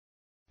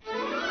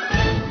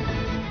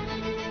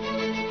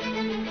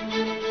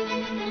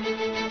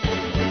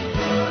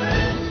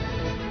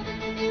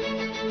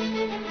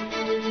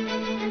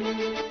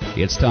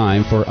It's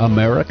time for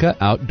America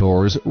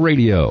Outdoors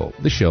Radio,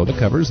 the show that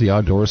covers the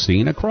outdoor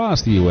scene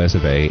across the U.S.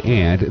 of A.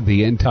 and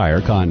the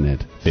entire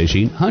continent.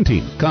 Fishing,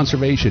 hunting,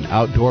 conservation,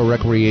 outdoor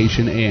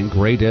recreation, and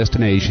great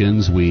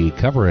destinations, we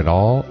cover it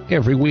all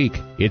every week.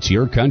 It's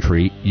your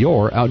country,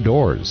 your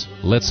outdoors.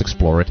 Let's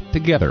explore it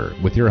together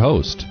with your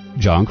host,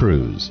 John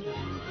Cruz.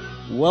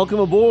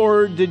 Welcome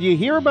aboard. Did you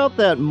hear about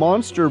that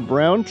monster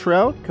brown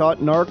trout caught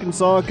in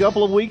Arkansas a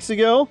couple of weeks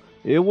ago?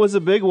 It was a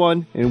big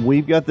one, and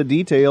we've got the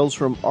details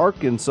from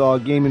Arkansas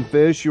Game and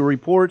Fish. Your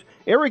report,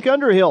 Eric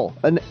Underhill,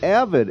 an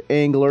avid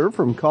angler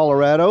from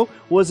Colorado,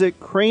 was at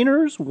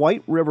Craner's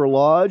White River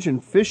Lodge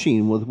and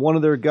fishing with one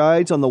of their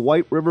guides on the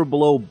White River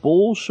below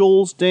Bull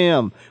Shoals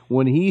Dam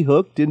when he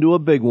hooked into a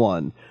big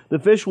one. The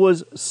fish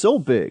was so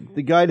big,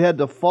 the guide had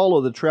to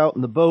follow the trout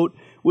in the boat,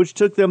 which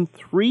took them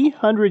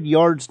 300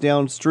 yards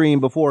downstream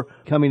before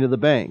coming to the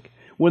bank.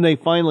 When they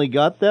finally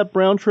got that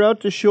brown trout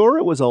to shore,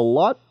 it was a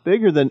lot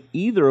bigger than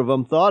either of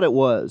them thought it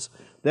was.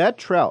 That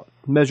trout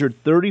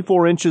measured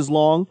 34 inches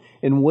long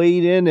and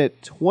weighed in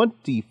at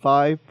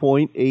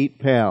 25.8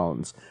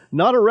 pounds.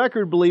 Not a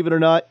record, believe it or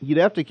not. You'd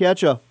have to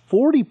catch a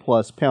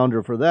 40-plus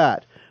pounder for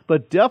that.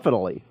 But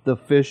definitely the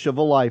fish of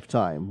a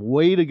lifetime.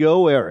 Way to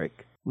go,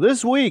 Eric.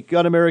 This week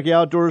on America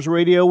Outdoors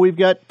Radio, we've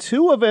got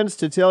two events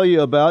to tell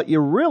you about you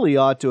really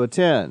ought to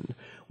attend.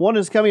 One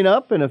is coming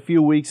up in a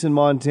few weeks in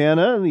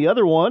Montana, and the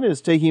other one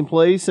is taking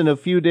place in a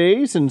few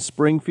days in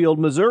Springfield,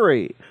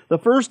 Missouri. The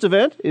first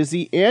event is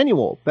the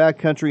annual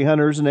Backcountry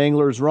Hunters and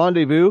Anglers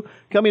Rendezvous,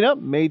 coming up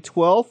May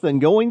 12th and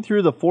going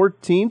through the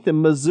 14th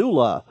in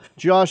Missoula.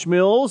 Josh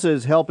Mills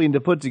is helping to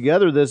put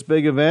together this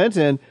big event,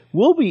 and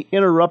we'll be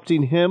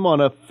interrupting him on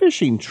a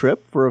fishing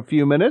trip for a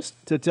few minutes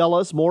to tell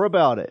us more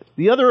about it.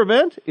 The other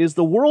event is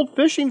the World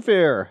Fishing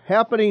Fair,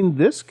 happening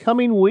this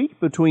coming week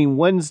between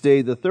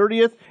Wednesday the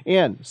 30th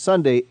and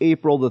Sunday,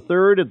 April the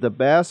 3rd at the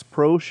Bass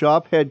Pro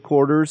Shop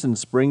headquarters in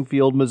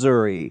Springfield,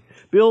 Missouri.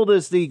 Billed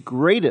as the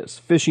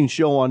greatest fishing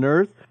show on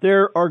earth,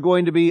 there are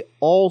going to be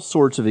all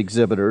sorts of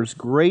exhibitors,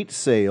 great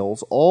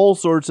sales, all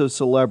sorts of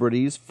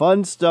celebrities,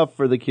 fun stuff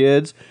for the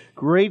kids,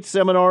 great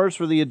seminars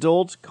for the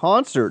adults,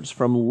 concerts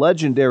from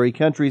legendary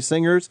country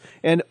singers,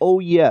 and oh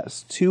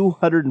yes,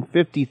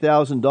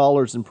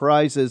 $250,000 in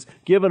prizes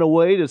given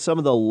away to some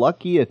of the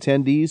lucky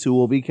attendees who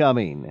will be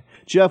coming.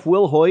 Jeff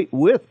Wilhoit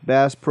with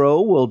Bass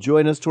Pro will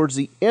join us towards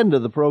the end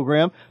of the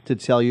program to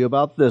tell you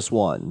about this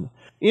one.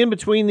 In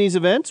between these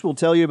events, we'll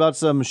tell you about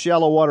some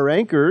shallow water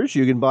anchors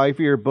you can buy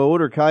for your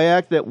boat or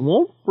kayak that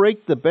won't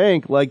break the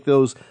bank like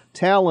those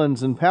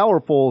talons and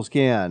power poles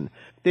can.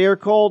 They are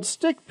called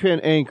stick pin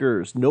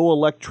anchors. No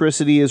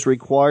electricity is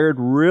required,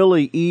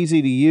 really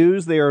easy to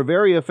use. They are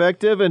very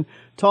effective, and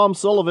Tom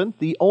Sullivan,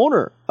 the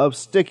owner of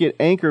Stick It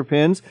Anchor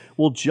Pins,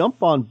 will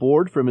jump on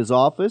board from his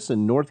office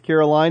in North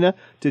Carolina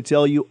to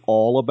tell you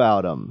all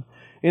about them.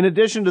 In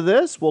addition to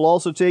this, we'll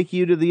also take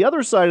you to the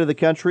other side of the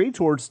country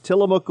towards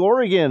Tillamook,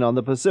 Oregon on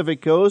the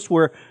Pacific Coast,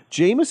 where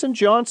Jameson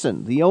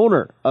Johnson, the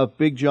owner of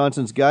Big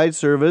Johnson's Guide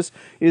Service,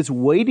 is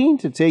waiting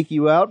to take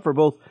you out for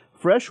both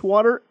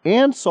freshwater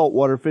and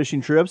saltwater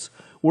fishing trips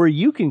where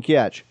you can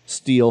catch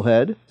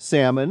steelhead,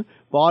 salmon,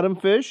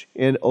 bottomfish,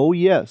 and oh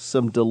yes,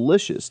 some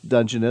delicious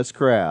Dungeness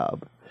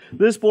crab.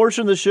 This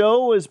portion of the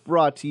show is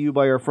brought to you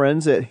by our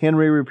friends at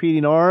Henry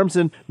Repeating Arms,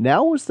 and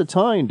now is the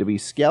time to be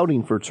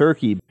scouting for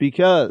turkey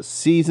because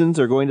seasons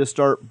are going to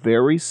start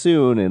very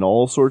soon in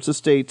all sorts of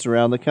states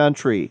around the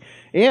country.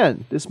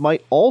 And this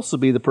might also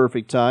be the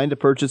perfect time to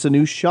purchase a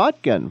new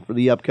shotgun for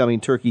the upcoming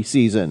turkey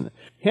season.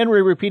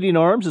 Henry Repeating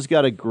Arms has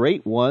got a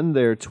great one,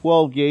 their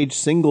 12-gauge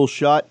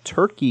single-shot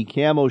turkey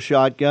camo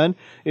shotgun.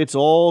 It's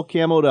all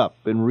camoed up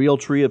in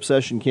Realtree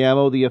Obsession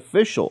Camo, the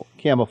official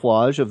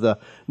camouflage of the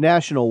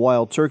National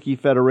Wild Turkey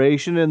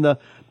Federation. And the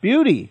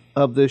beauty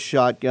of this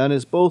shotgun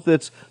is both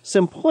its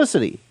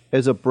simplicity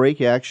as a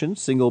break-action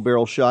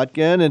single-barrel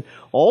shotgun and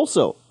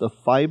also the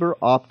fiber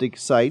optic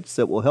sights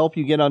that will help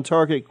you get on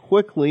target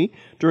quickly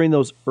during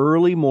those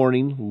early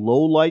morning,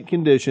 low-light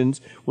conditions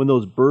when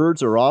those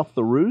birds are off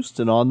the roost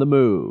and on the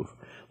move.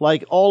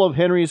 Like all of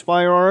Henry's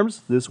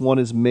firearms, this one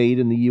is made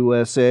in the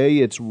USA.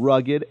 It's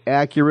rugged,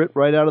 accurate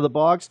right out of the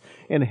box,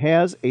 and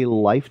has a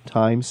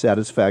lifetime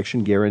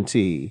satisfaction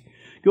guarantee.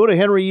 Go to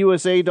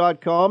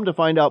henryusa.com to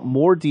find out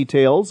more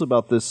details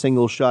about this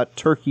single-shot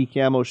turkey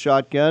camo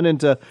shotgun and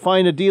to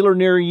find a dealer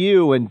near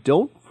you. And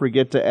don't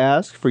forget to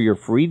ask for your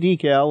free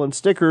decal and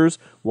stickers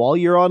while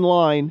you're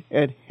online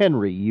at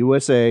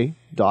henryusa.com.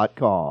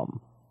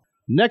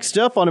 Next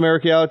up on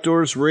America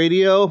Outdoors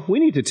Radio, we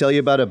need to tell you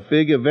about a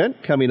big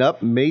event coming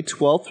up May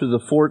 12th through the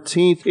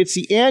 14th. It's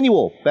the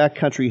annual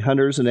Backcountry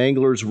Hunters and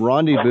Anglers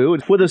Rendezvous.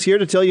 With us here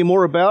to tell you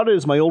more about it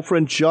is my old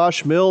friend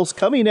Josh Mills,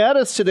 coming at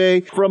us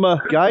today from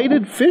a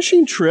guided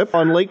fishing trip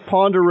on Lake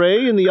Pend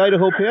Oreille in the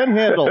Idaho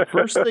Panhandle.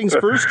 First things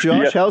first,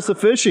 Josh, How's the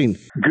fishing?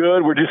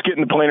 Good. We're just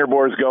getting the planer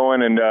boards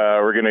going, and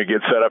we're going to get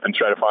set up and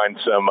try to find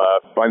some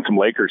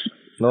Lakers.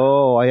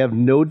 Oh, I have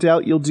no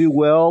doubt you'll do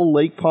well.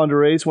 Lake Pend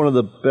Oreille is one of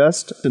the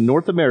best in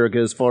North America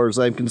as far as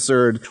I'm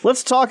concerned.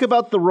 Let's talk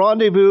about the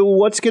rendezvous.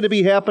 What's going to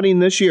be happening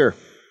this year?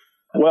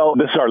 Well,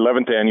 this is our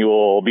 11th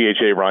annual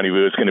BHA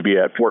Rendezvous. It's going to be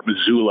at Fort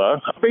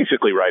Missoula,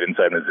 basically right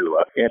inside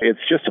Missoula. And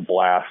it's just a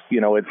blast.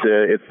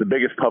 It's the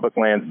biggest public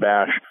lands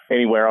bash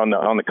anywhere on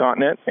the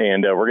continent.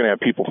 And we're going to have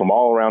people from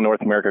all around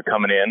North America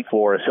coming in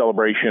for a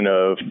celebration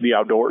of the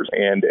outdoors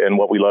and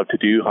what we love to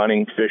do,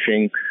 hunting,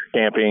 fishing,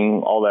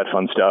 camping, all that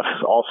fun stuff.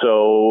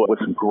 Also with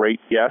some great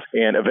guests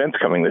and events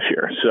coming this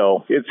year.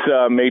 So it's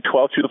May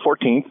 12th through the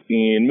 14th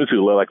in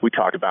Missoula, like we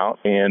talked about.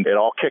 And it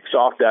all kicks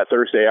off that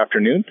Thursday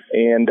afternoon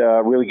and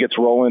really gets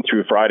rolling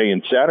through Friday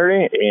and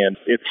Saturday. And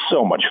it's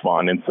so much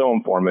fun and so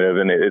informative.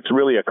 And it's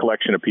really a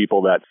collection of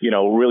people that,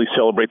 really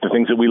celebrate the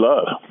things that we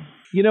love.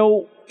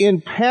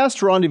 In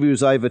past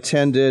rendezvous I've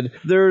attended,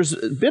 there's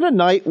been a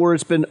night where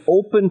it's been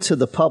open to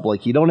the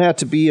public. You don't have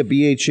to be a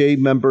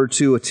BHA member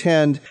to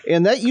attend,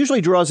 and that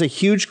usually draws a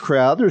huge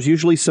crowd. There's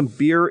usually some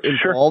beer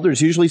involved. Sure.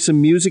 There's usually some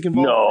music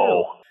involved.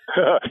 No.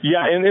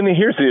 Yeah, and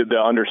here's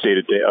the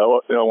understated thing. I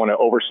don't want to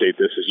overstate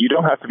this, is you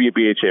don't have to be a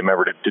BHA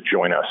member to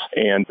join us.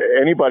 And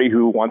anybody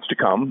who wants to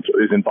come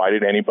is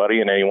invited,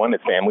 anybody and anyone.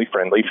 It's family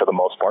friendly for the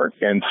most part.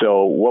 And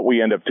so what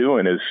we end up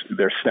doing is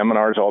there's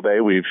seminars all day.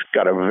 We've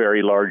got a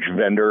very large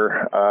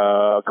vendor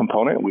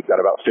component. We've got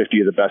about 50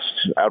 of the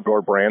best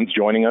outdoor brands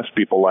joining us,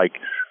 people like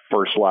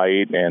First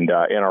Light and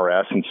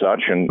NRS and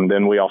such. And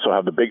then we also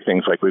have the big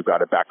things like we've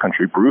got a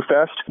Backcountry Brew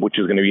Fest, which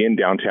is going to be in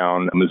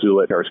downtown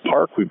Missoula at Harris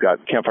Park. We've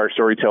got campfire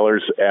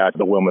storytellers at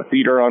the Wilma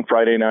Theater on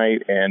Friday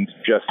night and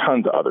just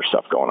tons of other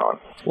stuff going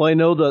on. Well, I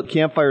know the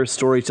campfire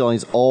storytelling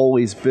is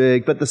always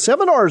big, but the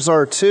seminars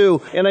are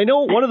too. And I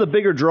know one of the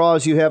bigger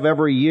draws you have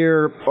every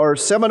year are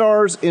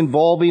seminars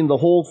involving the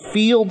whole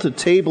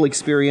field-to-table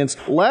experience.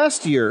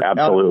 Last year,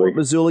 absolutely, out of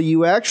Missoula,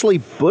 you actually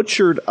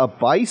butchered a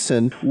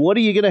bison. What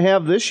are you going to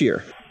have this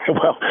year?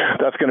 Well,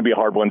 that's going to be a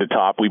hard one to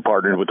top. We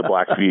partnered with the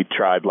Blackfeet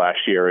tribe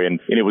last year, and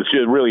it was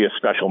just really a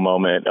special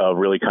moment of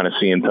really kind of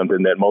seeing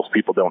something that most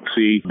people don't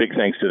see. Big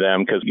thanks to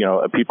them because,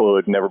 people who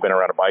had never been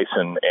around a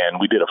bison, and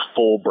we did a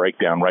full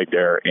breakdown right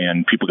there,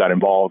 and people got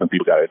involved, and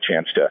people got a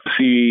chance to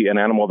see an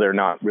animal they're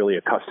not really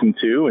accustomed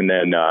to, and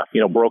then,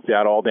 broke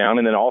that all down.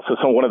 And then also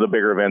one of the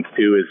bigger events,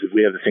 too, is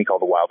we have this thing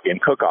called the Wild Game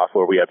Cook-Off,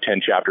 where we have 10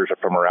 chapters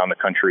from around the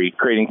country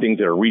creating things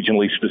that are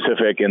regionally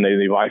specific, and they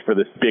vie for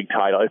this big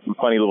title. It's a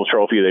funny little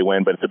trophy they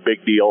win, but it's a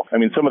big deal. I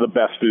mean, some of the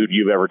best food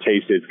you've ever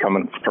tasted is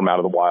coming from out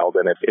of the wild,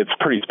 and it's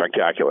pretty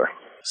spectacular.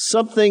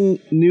 Something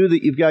new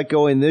that you've got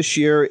going this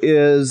year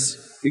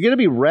is you're going to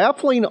be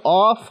raffling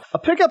off a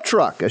pickup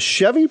truck, a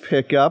Chevy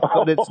pickup,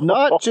 but it's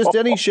not just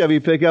any Chevy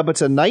pickup.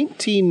 It's a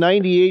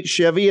 1998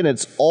 Chevy, and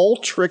it's all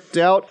tricked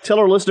out. Tell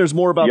our listeners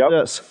more about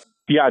this.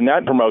 Yeah, and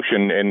that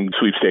promotion and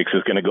sweepstakes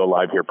is going to go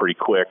live here pretty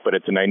quick, but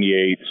it's a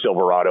 98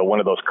 Silverado, one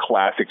of those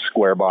classic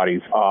square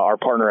bodies. Our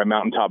partner at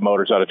Mountaintop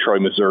Motors out of Troy,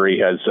 Missouri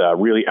has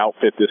really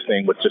outfit this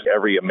thing with just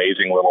every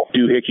amazing little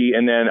doohickey.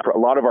 And then a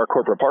lot of our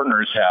corporate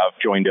partners have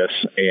joined us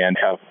and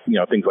have,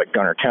 things like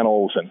Gunner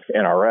Kennels and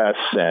NRS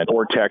and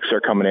Vortex are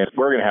coming in.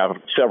 We're going to have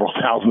several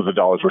thousands of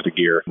dollars worth of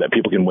gear that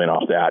people can win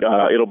off that.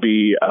 It'll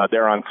be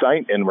there on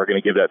site, and we're going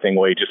to give that thing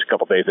away just a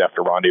couple days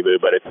after Rendezvous,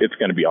 but it's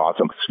going to be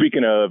awesome.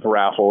 Speaking of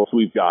raffles,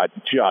 we've got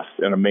just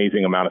an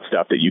amazing amount of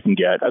stuff that you can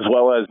get, as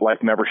well as life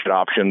membership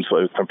options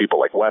from people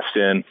like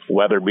Weston,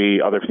 Weatherby,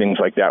 other things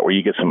like that, where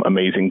you get some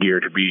amazing gear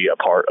to be a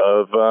part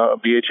of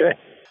BHA.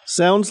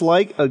 Sounds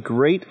like a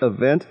great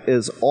event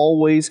as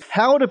always.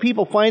 How do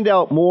people find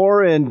out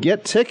more and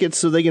get tickets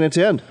so they can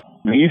attend?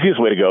 The easiest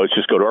way to go is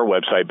just go to our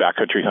website,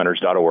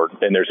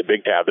 backcountryhunters.org, and there's a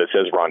big tab that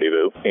says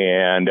Rendezvous,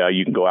 and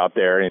you can go out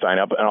there and sign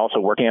up. And also,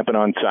 we're camping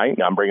on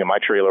site. I'm bringing my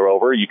trailer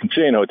over. You can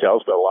stay in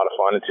hotels, but a lot of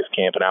fun. It's just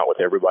camping out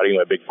with everybody.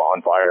 We have a big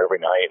bonfire every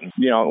night, and,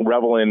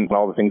 revel in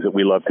all the things that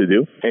we love to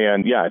do.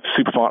 And, yeah, it's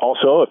super fun.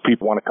 Also, if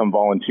people want to come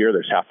volunteer,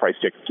 there's half-price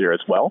tickets here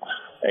as well.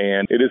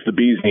 And it is the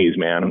bee's knees,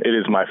 man. It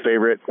is my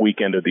favorite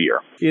weekend of the year.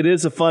 It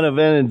is a fun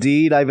event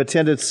indeed. I've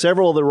attended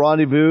several of the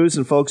rendezvous,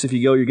 and folks, if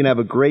you go, you're going to have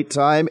a great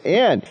time,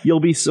 and you'll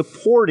be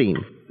supporting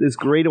this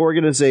great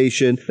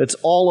organization that's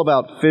all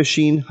about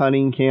fishing,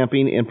 hunting,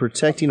 camping, and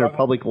protecting our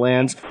public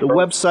lands. The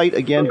website,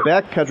 again,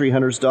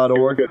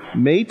 backcountryhunters.org,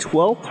 May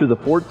 12th through the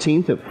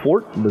 14th at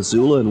Fort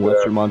Missoula in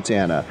western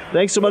Montana.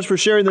 Thanks so much for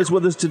sharing this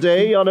with us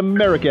today on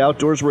America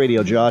Outdoors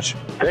Radio, Josh.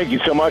 Thank you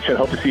so much, and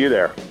hope to see you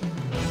there.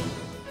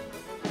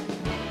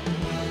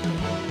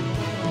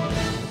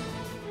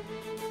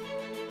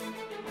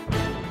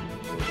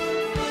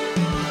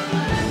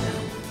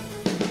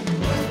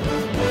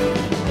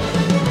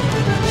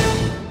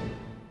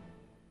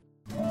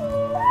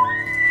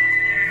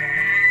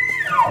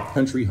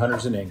 Country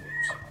hunters and anglers.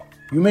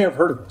 You may have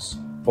heard of us,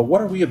 but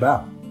what are we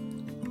about?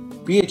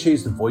 BHA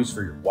is the voice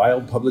for your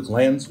wild public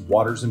lands,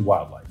 waters, and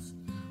wildlife.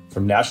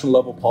 From national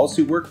level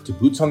policy work to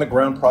boots on the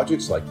ground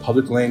projects like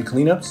public land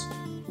cleanups,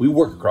 we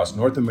work across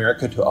North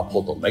America to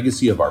uphold the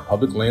legacy of our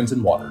public lands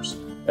and waters,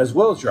 as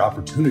well as your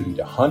opportunity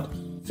to hunt,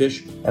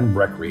 fish, and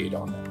recreate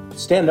on them.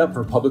 Stand up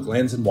for public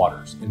lands and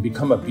waters and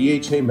become a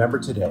BHA member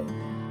today.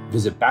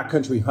 Visit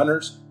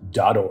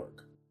backcountryhunters.org.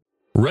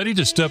 Ready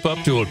to step up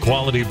to a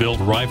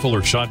quality-built rifle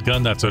or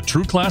shotgun that's a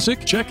true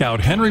classic? Check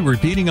out Henry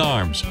Repeating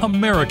Arms,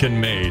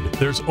 American-made.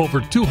 There's over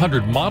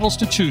 200 models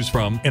to choose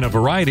from in a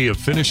variety of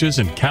finishes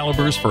and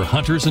calibers for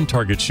hunters and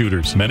target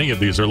shooters. Many of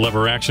these are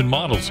lever-action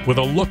models with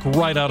a look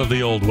right out of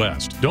the Old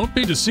West. Don't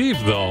be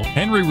deceived, though.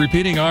 Henry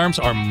Repeating Arms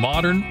are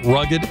modern,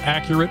 rugged,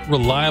 accurate,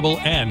 reliable,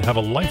 and have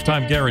a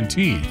lifetime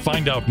guarantee.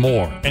 Find out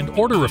more and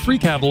order a free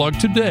catalog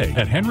today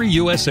at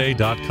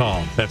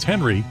henryusa.com. That's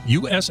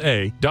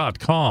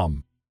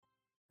henryusa.com.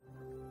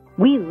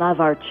 We love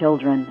our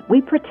children.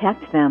 We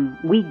protect them.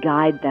 We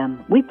guide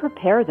them. We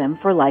prepare them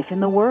for life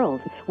in the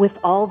world. With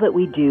all that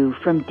we do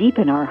from deep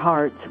in our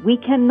hearts, we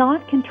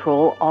cannot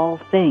control all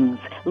things.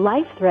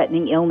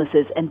 Life-threatening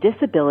illnesses and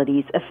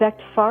disabilities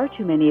affect far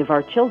too many of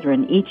our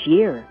children each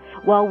year.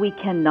 While we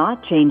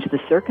cannot change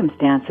the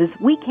circumstances,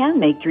 we can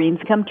make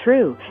dreams come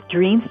true.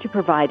 Dreams to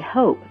provide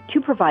hope,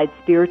 to provide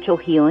spiritual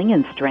healing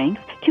and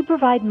strength, to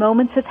provide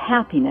moments of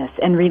happiness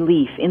and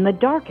relief in the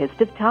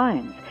darkest of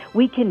times.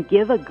 We can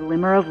give a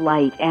glimmer of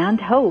light and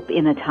hope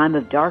in a time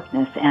of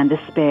darkness and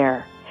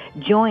despair.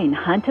 Join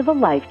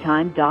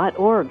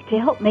huntofalifetime.org to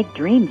help make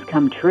dreams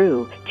come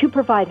true, to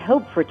provide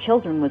hope for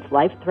children with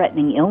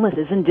life-threatening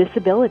illnesses and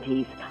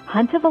disabilities.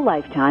 Hunt of a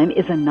Lifetime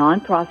is a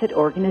non-profit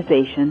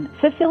organization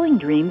fulfilling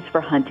dreams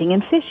for hunting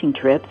and fishing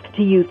trips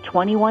to youth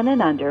 21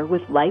 and under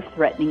with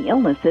life-threatening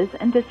illnesses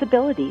and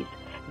disabilities.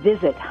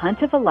 Visit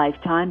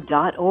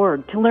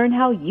huntofalifetime.org to learn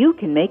how you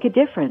can make a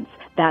difference.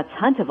 That's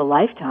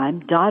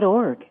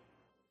huntofalifetime.org.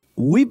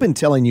 We've been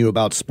telling you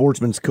about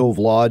Sportsman's Cove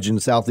Lodge in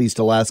Southeast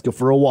Alaska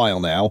for a while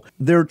now.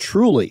 They're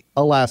truly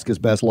Alaska's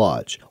best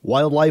lodge.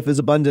 Wildlife is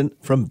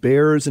abundant, from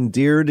bears and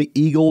deer to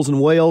eagles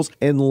and whales,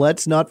 and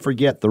let's not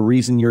forget the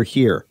reason you're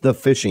here, the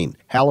fishing.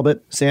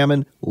 Halibut,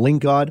 salmon,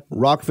 lingcod,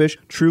 rockfish,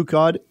 true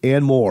cod,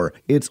 and more.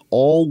 It's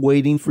all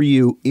waiting for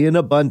you in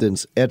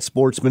abundance at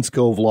Sportsman's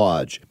Cove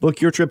Lodge. Book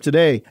your trip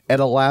today at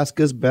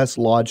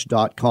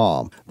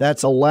alaskasbestlodge.com.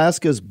 That's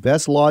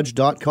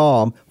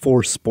alaskasbestlodge.com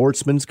for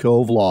Sportsman's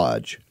Cove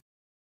Lodge.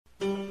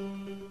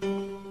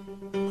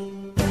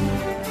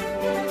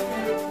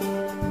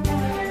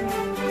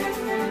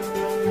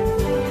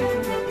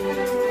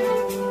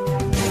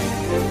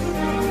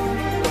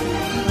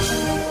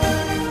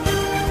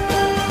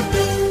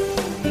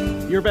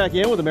 You're back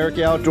in with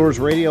America Outdoors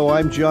Radio.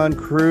 I'm John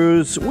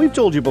Cruz. We've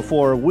told you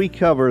before, we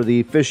cover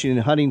the fishing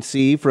and hunting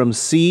sea from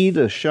sea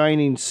to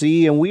shining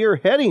sea, and we are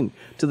heading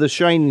to the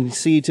shining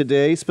sea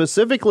today,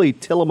 specifically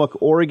Tillamook,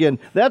 Oregon.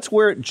 That's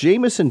where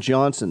Jamison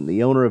Johnson,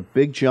 the owner of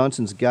Big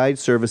Johnson's Guide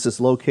Service,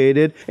 is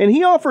located, and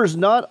he offers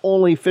not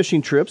only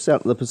fishing trips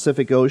out in the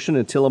Pacific Ocean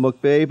and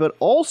Tillamook Bay, but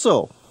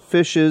also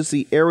fishes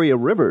the area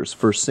rivers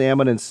for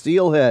salmon and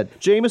steelhead.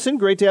 Jamison,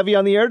 great to have you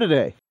on the air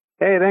today.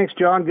 Hey, thanks,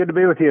 John. Good to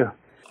be with you.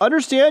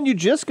 Understand you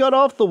just got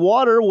off the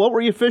water. What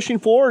were you fishing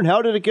for, and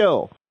how did it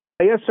go?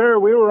 Yes, sir.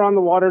 We were on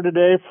the water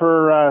today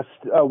for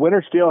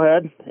winter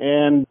steelhead,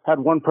 and had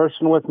one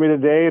person with me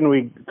today, and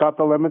we caught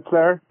the limits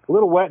there. A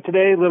little wet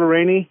today, a little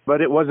rainy,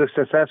 but it was a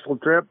successful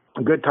trip.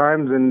 Good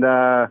times, and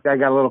I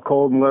got a little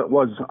cold and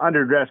was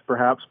underdressed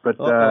perhaps, but it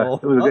was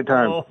a good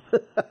time.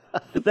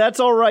 That's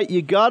all right.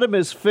 You got him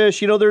as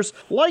fish. You know, there's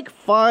like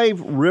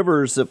 5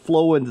 rivers that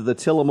flow into the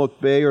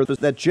Tillamook Bay, or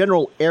that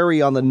general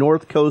area on the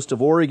north coast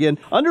of Oregon.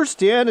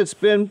 Understand it's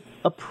been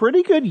a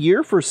pretty good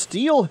year for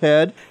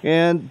steelhead,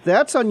 and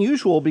that's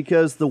unusual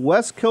because the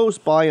west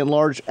coast, by and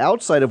large,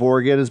 outside of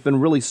Oregon, has been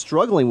really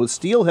struggling with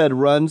steelhead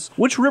runs.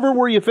 Which river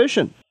were you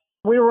fishing?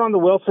 We were on the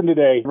Wilson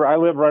today. I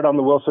live right on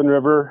the Wilson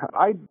River.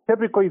 I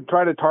typically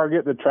try to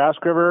target the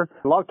Trask River.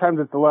 A lot of times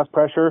it's the less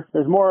pressure.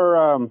 There's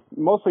more,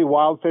 mostly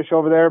wild fish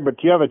over there,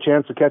 but you have a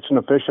chance of catching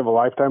a fish of a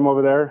lifetime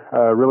over there.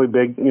 Really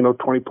big,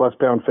 20-plus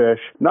pound fish.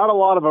 Not a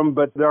lot of them,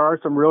 but there are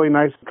some really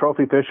nice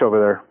trophy fish over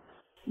there.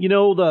 You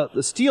know,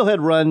 the steelhead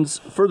runs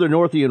further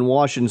north in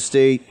Washington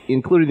State,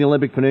 including the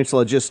Olympic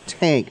Peninsula, just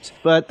tanked.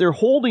 But they're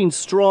holding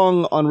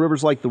strong on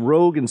rivers like the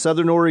Rogue in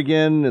southern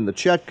Oregon and the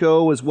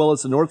Chetco, as well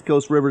as the North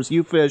Coast rivers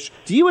you fish.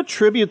 Do you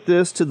attribute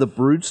this to the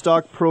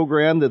broodstock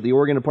program that the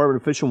Oregon Department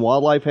of Fish and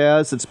Wildlife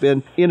has that's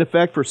been in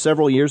effect for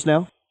several years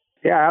now?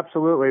 Yeah,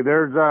 absolutely.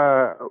 There's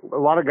a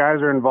lot of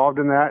guys are involved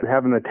in that,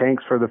 having the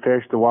tanks for the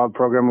fish, the wild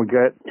program we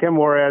get. Tim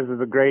Juarez is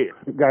a great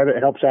guy that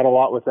helps out a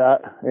lot with that,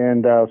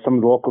 and some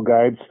of the local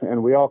guides.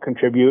 And we all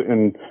contribute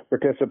and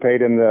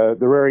participate in the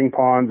rearing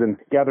ponds and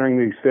gathering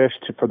these fish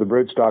for the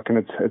broodstock,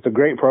 and it's a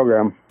great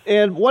program.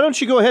 And why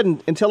don't you go ahead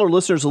and tell our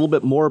listeners a little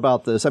bit more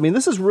about this? I mean,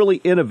 this is really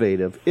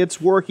innovative.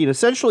 It's working.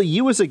 Essentially,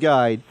 you as a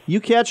guide,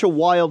 you catch a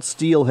wild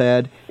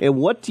steelhead, and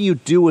what do you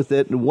do with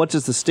it, and what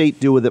does the state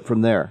do with it from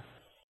there?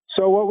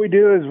 So what we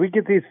do is we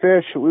get these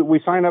fish,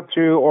 we sign up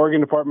to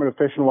Oregon Department of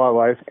Fish and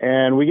Wildlife,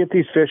 and we get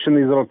these fish in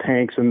these little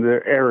tanks, and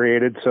they're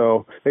aerated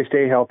so they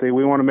stay healthy.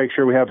 We want to make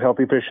sure we have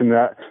healthy fish in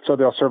that so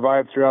they'll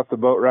survive throughout the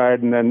boat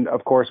ride and then,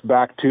 of course,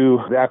 back to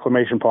the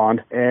acclimation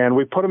pond. And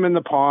we put them in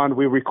the pond,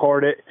 we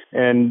record it,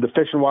 and the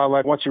Fish and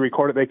Wildlife, once you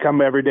record it, they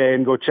come every day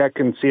and go check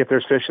and see if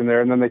there's fish in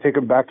there, and then they take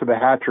them back to the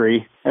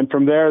hatchery. And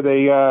from there,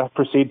 they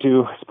proceed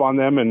to spawn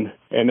them and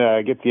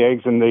get the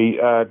eggs, and they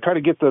try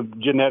to get the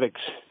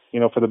genetics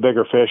for the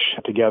bigger fish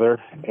together,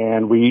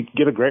 and we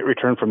get a great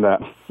return from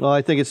that. Well,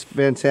 I think it's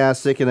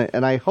fantastic,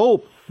 and I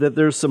hope that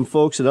there's some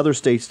folks in other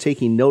states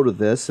taking note of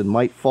this and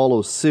might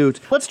follow suit.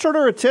 Let's turn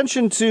our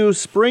attention to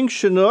Spring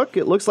Chinook.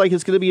 It looks like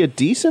it's going to be a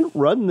decent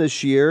run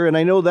this year, and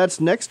I know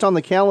that's next on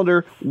the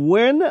calendar.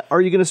 When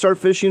are you going to start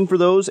fishing for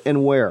those,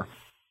 and where?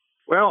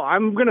 Well,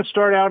 I'm going to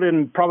start out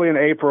probably in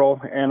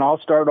April, and I'll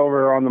start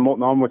over on the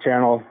Multnomah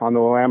Channel on the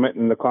Willamette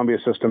and the Columbia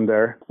system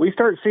there. We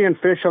start seeing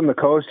fish on the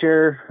coast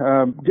here.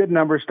 Good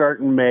numbers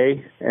start in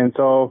May, and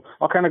so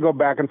I'll kind of go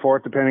back and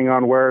forth depending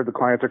on where the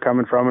clients are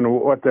coming from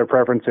and what their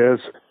preference is.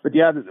 But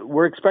yeah,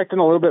 we're expecting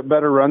a little bit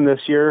better run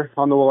this year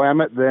on the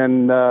Willamette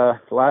than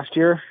last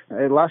year.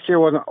 Last year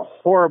wasn't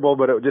horrible,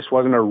 but it just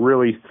wasn't a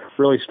really,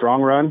 really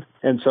strong run.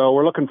 And so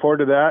we're looking forward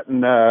to that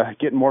and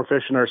getting more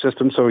fish in our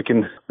system so we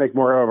can make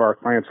more of our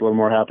clients a little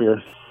more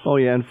happier. Oh,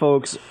 yeah, and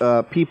folks,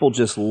 people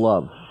just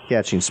love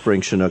catching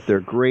Spring Chinook.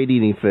 They're great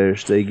eating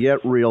fish. They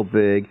get real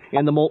big.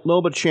 And the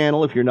Multnomah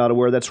Channel, if you're not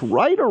aware, that's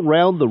right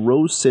around the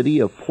Rose City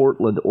of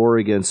Portland,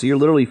 Oregon. So you're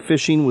literally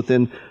fishing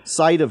within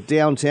sight of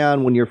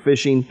downtown when you're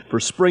fishing for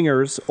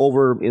springers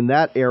over in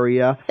that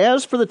area.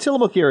 As for the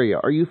Tillamook area,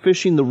 are you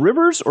fishing the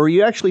rivers, or are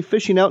you actually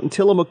fishing out in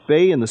Tillamook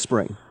Bay in the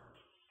spring?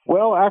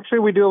 Well, actually,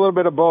 we do a little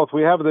bit of both.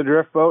 We have the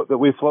drift boat that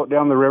we float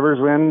down the rivers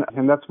in,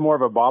 and that's more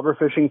of a bobber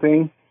fishing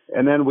thing.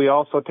 And then we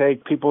also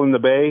take people in the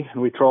bay,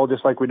 and we troll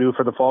just like we do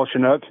for the fall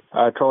Chinook,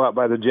 troll out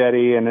by the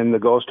jetty and in the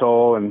Ghost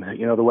Hole and,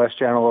 the West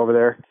Channel over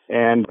there.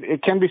 And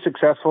it can be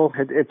successful.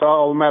 It's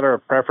all a matter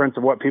of preference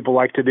of what people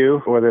like to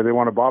do, whether they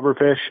want to bobber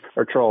fish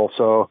or troll.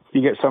 So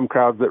you get some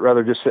crowds that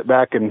rather just sit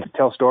back and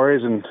tell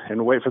stories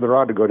and wait for the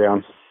rod to go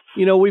down.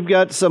 We've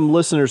got some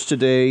listeners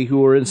today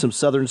who are in some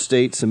southern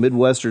states, some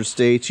Midwestern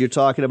states. You're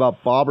talking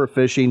about bobber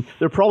fishing.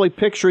 They're probably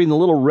picturing the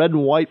little red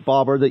and white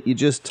bobber that you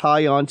just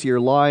tie onto your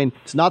line.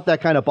 It's not that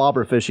kind of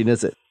bobber fishing,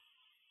 is it?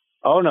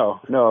 Oh, no.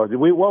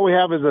 What we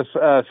have is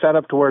a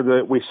setup to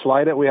where we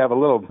slide it. We have a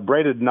little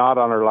braided knot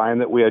on our line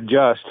that we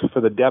adjust for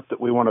the depth that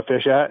we want to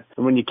fish at.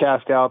 And when you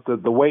cast out,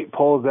 the weight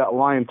pulls that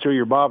line through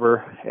your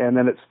bobber, and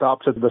then it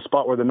stops at the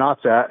spot where the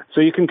knot's at.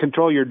 So you can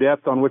control your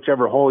depth on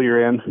whichever hole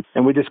you're in.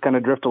 And we just kind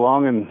of drift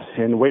along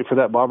and wait for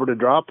that bobber to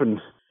drop and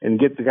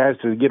get the guys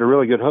to get a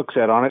really good hook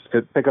set on it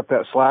to pick up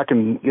that slack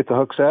and get the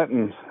hook set.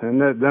 And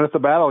then it's a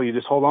battle. You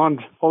just hold on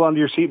to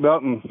your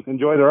seatbelt and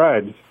enjoy the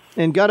ride.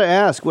 And got to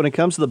ask, when it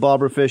comes to the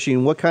bobber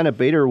fishing, what kind of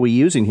bait are we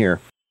using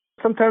here?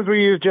 Sometimes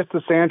we use just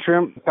the sand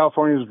shrimp.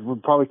 Californians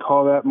would probably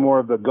call that more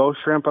of the ghost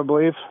shrimp, I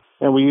believe.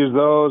 And we use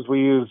those. We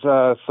use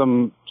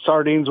some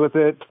sardines with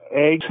it,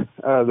 eggs,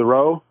 the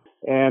roe,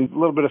 and a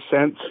little bit of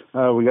scent.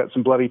 We got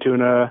some bloody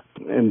tuna,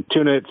 and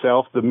tuna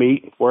itself, the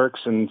meat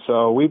works. And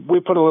so we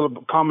put a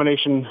little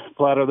combination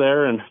platter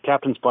there, and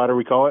captain's platter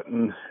we call it,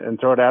 and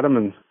throw it at them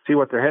and see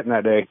what they're hitting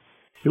that day.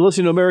 You're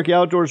listening to America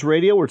Outdoors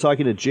Radio. We're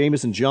talking to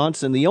Jamison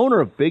Johnson, the owner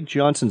of Big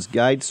Johnson's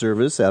Guide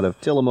Service out of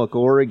Tillamook,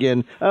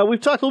 Oregon.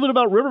 We've talked a little bit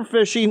about river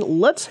fishing.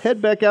 Let's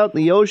head back out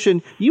in the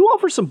ocean. You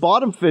offer some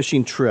bottom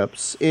fishing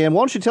trips, and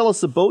why don't you tell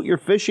us the boat you're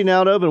fishing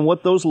out of and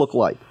what those look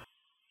like?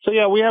 So,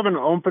 yeah, we have an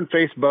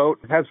open-face boat.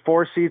 It has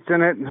 4 seats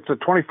in it. It's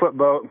a 20-foot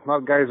boat. A lot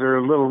of guys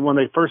are when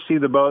they first see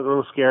the boat, they're a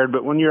little scared,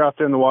 but when you're out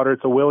there in the water,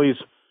 it's a Willys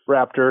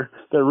Raptor.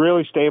 They're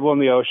really stable in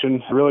the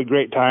ocean, really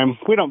great time.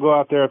 We don't go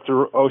out there if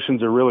the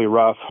oceans are really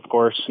rough, of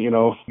course.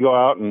 Go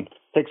out and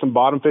take some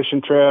bottom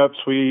fishing trips.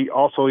 We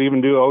also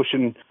even do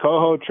ocean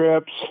coho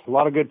trips, a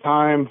lot of good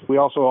time. We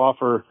also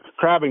offer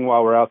crabbing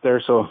while we're out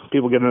there, so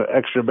people get an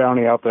extra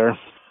bounty out there.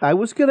 I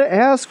was going to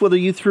ask whether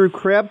you threw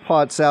crab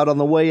pots out on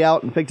the way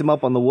out and picked them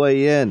up on the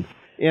way in.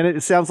 And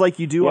it sounds like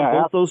you do on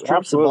both those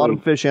trips, absolutely. The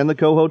bottom fish and the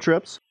coho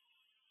trips?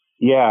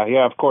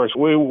 Yeah, of course.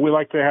 We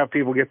like to have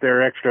people get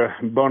their extra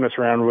bonus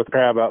round with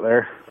crab out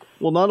there.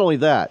 Well, not only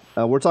that,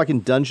 we're talking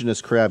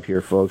Dungeness crab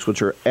here, folks,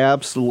 which are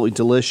absolutely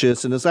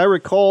delicious. And as I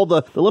recall,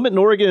 the limit in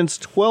Oregon is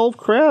 12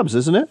 crabs,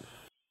 isn't it?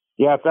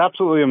 Yeah, it's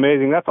absolutely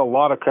amazing. That's a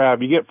lot of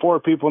crab. You get 4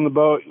 people in the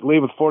boat, you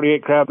leave with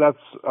 48 crab. That's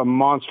a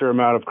monster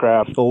amount of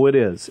crab. Oh, it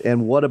is.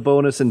 And what a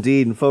bonus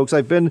indeed. And folks,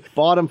 I've been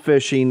bottom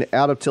fishing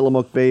out of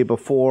Tillamook Bay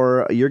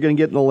before. You're going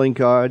to get in the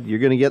lingcod. You're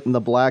going to get in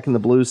the black and the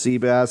blue sea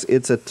bass.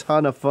 It's a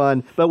ton of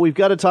fun. But we've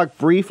got to talk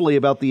briefly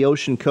about the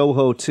ocean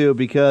coho, too,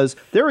 because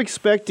they're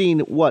expecting,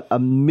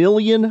 1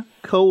 million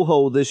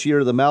coho this year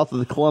to the mouth of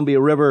the Columbia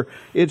River.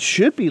 It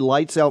should be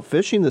lights out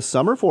fishing this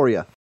summer for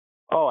you.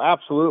 Oh,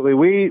 absolutely.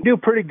 We do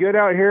pretty good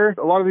out here.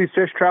 A lot of these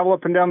fish travel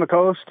up and down the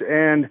coast,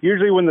 and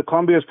usually when the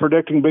Columbia is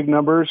predicting big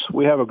numbers,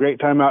 we have a great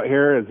time out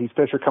here as these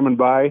fish are coming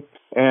by.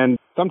 And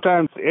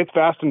Sometimes it's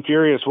fast and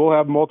furious. We'll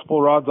have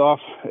multiple rods off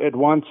at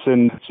once,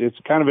 and it's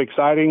kind of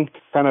exciting,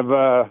 kind of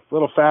a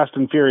little fast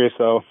and furious,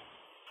 though.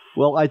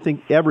 Well, I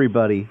think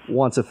everybody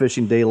wants a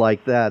fishing day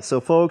like that.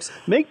 So, folks,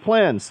 make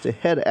plans to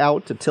head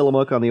out to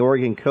Tillamook on the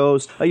Oregon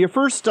coast. Your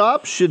first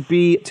stop should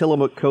be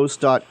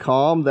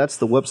tillamookcoast.com. That's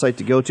the website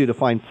to go to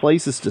find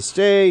places to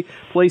stay,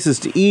 places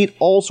to eat,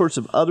 all sorts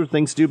of other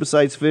things to do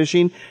besides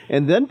fishing.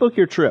 And then book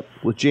your trip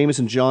with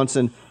Jamison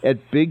Johnson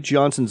at Big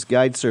Johnson's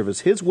Guide Service.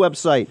 His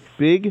website,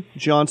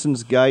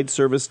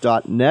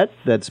 bigjohnsonsguideservice.net.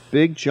 That's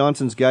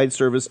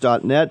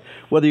bigjohnsonsguideservice.net.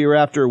 Whether you're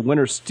after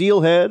winter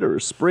steelhead or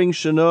spring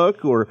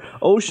chinook or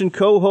ocean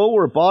coho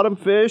or bottom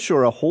fish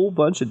or a whole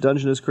bunch of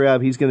Dungeness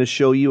crab, he's going to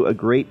show you a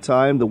great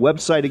time. The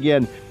website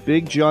again,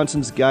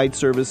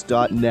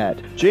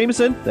 bigjohnsonsguideservice.net.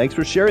 Jamison, thanks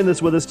for sharing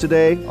this with us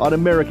today on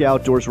America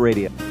Outdoors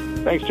Radio.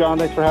 Thanks, John.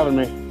 Thanks for having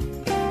me.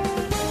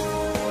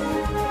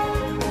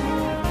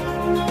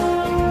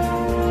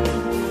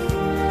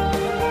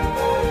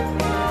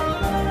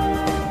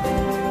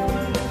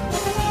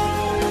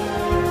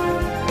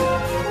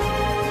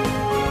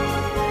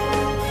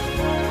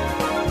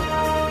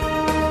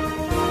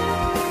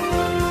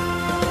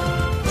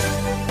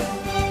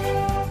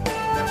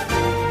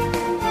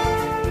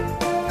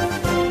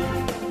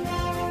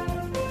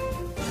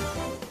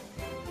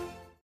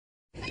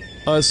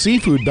 A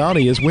seafood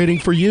bounty is waiting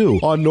for you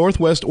on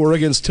Northwest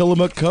Oregon's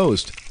Tillamook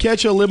coast.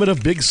 Catch a limit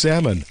of big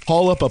salmon,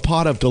 haul up a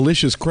pot of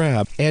delicious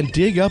crab, and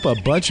dig up a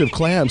bunch of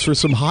clams for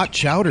some hot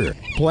chowder.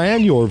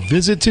 Plan your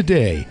visit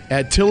today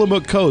at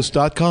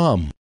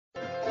tillamookcoast.com.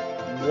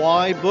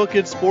 Why book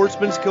at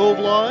Sportsman's Cove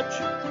Lodge?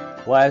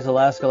 Why is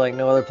Alaska like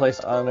no other place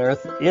on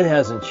Earth? It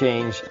hasn't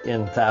changed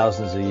in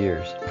thousands of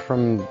years.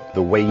 From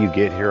the way you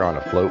get here on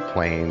a float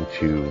plane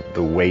to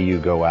the way you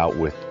go out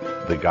with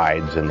the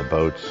guides and the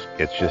boats,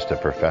 it's just a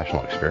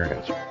professional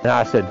experience. And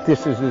I said,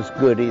 this is as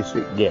good as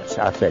it gets.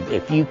 I said,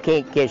 if you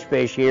can't catch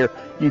fish here,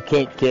 you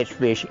can't catch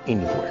fish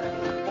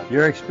anywhere.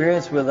 Your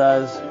experience with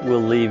us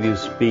will leave you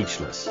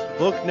speechless.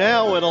 Book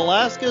now at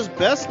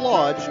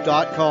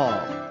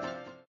alaskasbestlodge.com.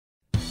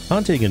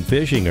 Hunting and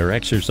fishing are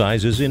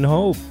exercises in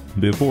hope.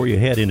 Before you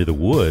head into the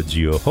woods,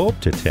 you hope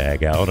to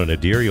tag out on a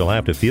deer you'll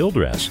have to field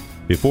dress.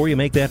 Before you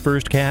make that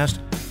first cast,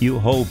 you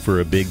hope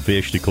for a big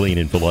fish to clean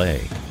and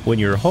fillet. When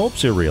your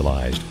hopes are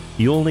realized,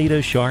 you'll need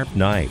a sharp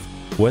knife.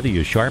 Whether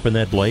you sharpen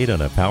that blade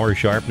on a power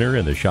sharpener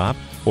in the shop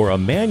or a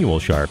manual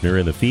sharpener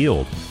in the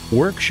field,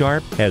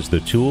 WorkSharp has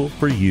the tool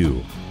for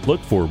you. Look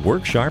for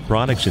WorkSharp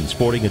products in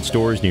sporting goods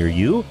stores near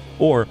you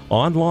or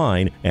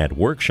online at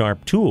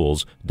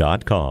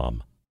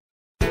WorkSharpTools.com.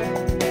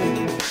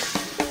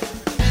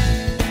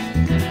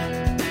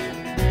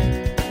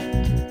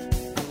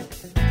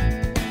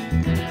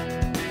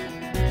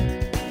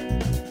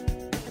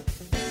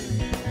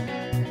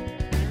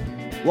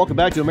 Welcome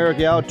back to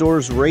America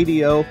Outdoors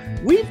Radio.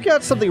 We've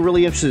got something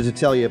really interesting to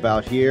tell you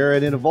about here,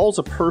 and it involves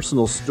a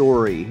personal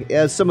story.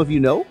 As some of you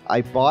know,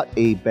 I bought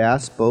a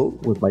bass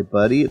boat with my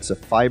buddy. It's a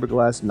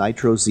fiberglass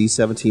Nitro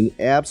Z17.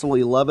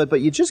 Absolutely love it, but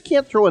you just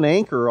can't throw an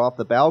anchor off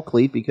the bow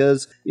cleat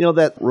because, you know,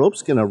 that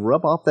rope's going to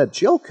rub off that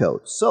gel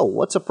coat. So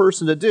what's a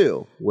person to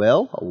do?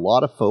 Well, a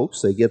lot of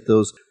folks, they get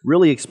those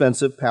really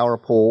expensive power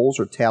poles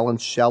or Talon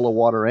shallow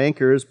water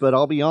anchors, but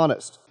I'll be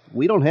honest,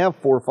 we don't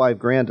have $4 or $5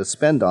 grand to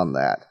spend on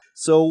that.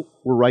 So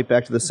we're right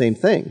back to the same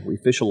thing. We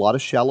fish a lot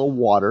of shallow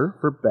water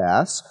for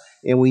bass,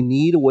 and we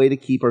need a way to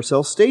keep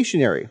ourselves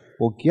stationary.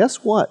 Well,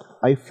 guess what?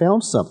 I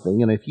found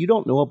something, and if you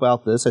don't know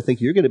about this, I think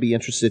you're going to be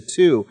interested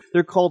too.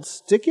 They're called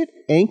Stick-It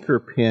anchor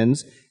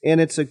pins, and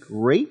it's a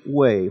great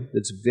way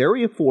that's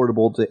very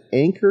affordable to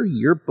anchor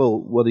your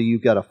boat, whether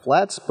you've got a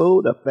flats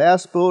boat, a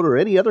bass boat, or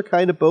any other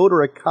kind of boat,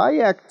 or a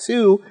kayak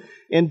too,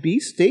 and be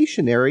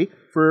stationary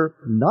for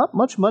not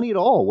much money at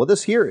all. With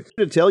us here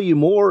to tell you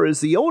more is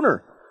the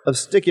owner of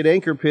Stick-It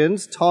Anchor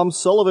Pins, Tom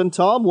Sullivan.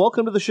 Tom,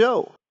 welcome to the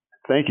show.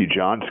 Thank you,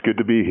 John. It's good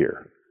to be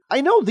here. I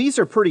know these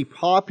are pretty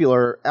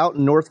popular out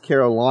in North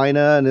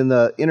Carolina and in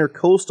the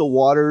intercoastal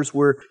waters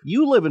where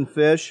you live and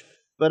fish,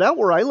 but out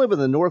where I live in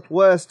the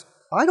Northwest,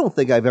 I don't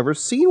think I've ever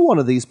seen one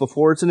of these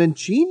before. It's an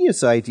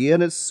ingenious idea,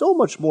 and it's so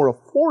much more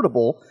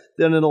affordable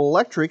than an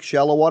electric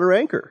shallow water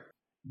anchor.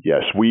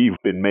 Yes, we've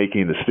been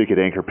making the Stick-It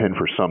anchor pin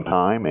for some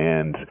time,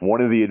 and one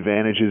of the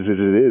advantages is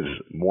it is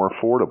more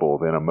affordable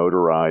than a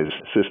motorized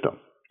system.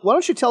 Why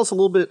don't you tell us a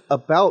little bit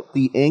about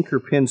the anchor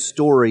pin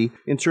story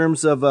in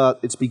terms of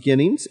its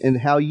beginnings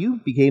and how you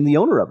became the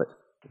owner of it?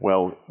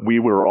 Well, we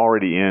were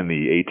already in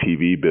the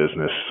ATV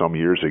business some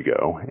years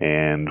ago,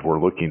 and we're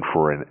looking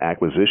for an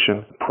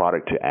acquisition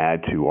product to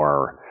add to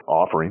our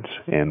offerings,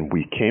 and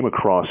we came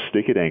across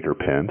Stick-It anchor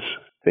pins.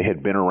 They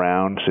had been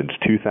around since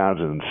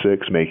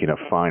 2006, making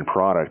a fine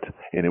product,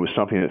 and it was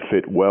something that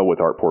fit well with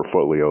our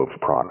portfolio of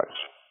products.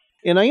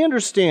 And I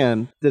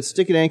understand that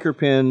Stick-It anchor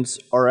pins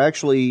are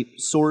actually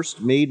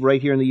sourced, made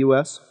right here in the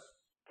U.S.?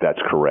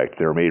 That's correct.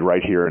 They're made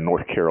right here in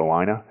North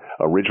Carolina.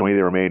 Originally,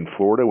 they were made in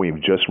Florida.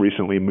 We've just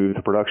recently moved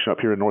the production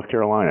up here in North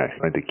Carolina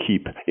to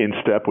keep in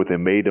step with the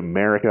Made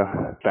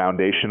America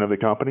foundation of the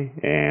company,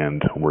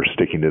 and we're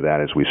sticking to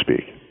that as we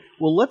speak.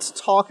 Well, let's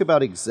talk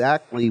about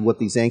exactly what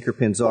these anchor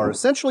pins are.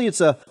 Essentially,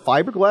 it's a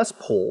fiberglass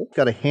pole,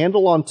 got a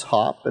handle on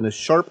top and a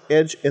sharp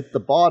edge at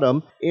the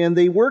bottom, and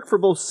they work for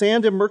both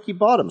sand and murky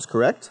bottoms,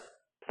 correct?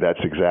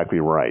 That's exactly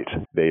right.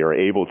 They are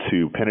able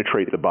to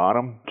penetrate the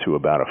bottom to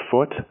about a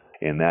foot,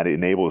 and that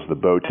enables the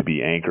boat to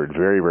be anchored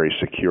very, very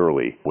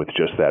securely with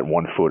just that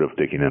 1 foot of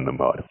digging in the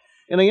mud.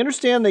 And I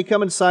understand they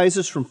come in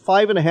sizes from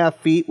 5.5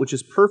 feet, which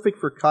is perfect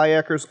for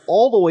kayakers,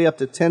 all the way up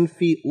to 10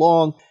 feet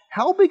long.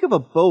 How big of a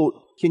boat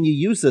can you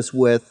use this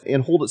with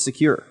and hold it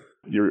secure?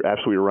 You're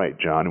absolutely right,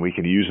 John. We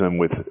can use them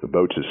with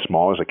boats as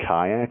small as a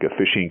kayak, a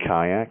fishing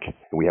kayak.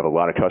 We have a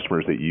lot of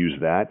customers that use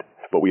that.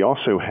 But we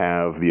also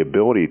have the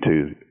ability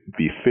to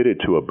be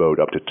fitted to a boat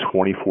up to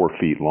 24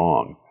 feet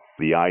long.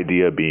 The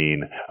idea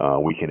being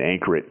we can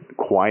anchor it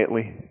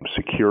quietly,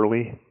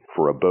 securely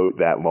for a boat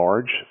that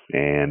large,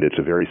 and it's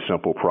a very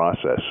simple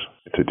process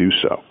to do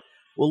so.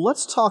 Well,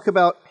 let's talk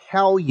about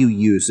how you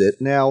use it.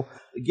 Now,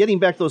 getting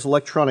back to those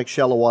electronic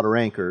shallow water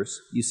anchors,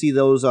 you see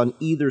those on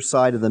either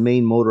side of the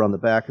main motor on the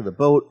back of the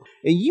boat,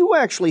 and you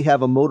actually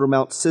have a motor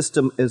mount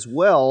system as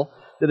well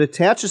that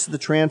attaches to the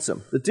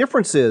transom. The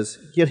difference is,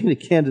 getting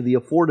again to the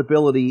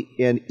affordability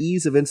and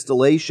ease of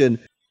installation,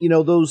 you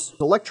know, those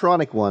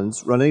electronic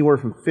ones run anywhere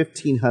from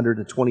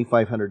 $1,500 to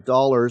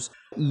 $2,500.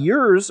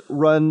 Yours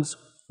runs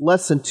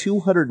less than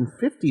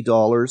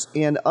 $250,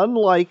 and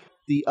unlike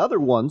the other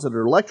ones that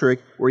are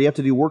electric, where you have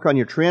to do work on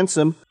your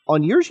transom,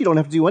 on yours you don't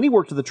have to do any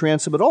work to the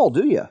transom at all,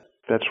 do you?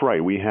 That's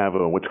right. We have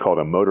what's called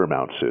a motor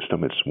mount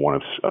system. It's one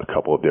of a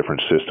couple of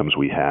different systems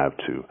we have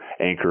to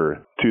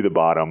anchor to the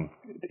bottom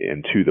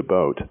and to the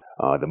boat.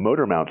 The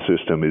motor mount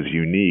system is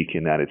unique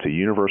in that it's a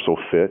universal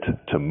fit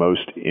to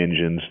most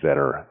engines that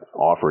are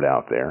offered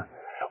out there.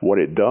 What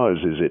it does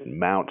is it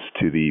mounts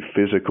to the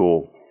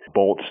physical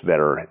bolts that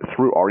are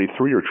already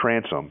through your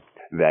transom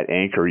that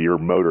anchor your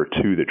motor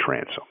to the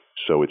transom.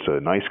 So it's a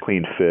nice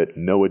clean fit,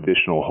 no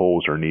additional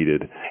holes are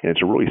needed, and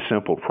it's a really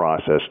simple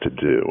process to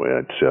do.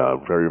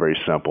 It's very, very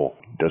simple,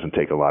 doesn't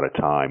take a lot of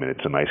time, and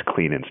it's a nice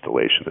clean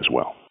installation as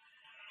well.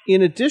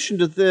 In addition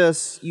to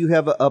this, you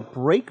have a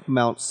brake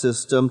mount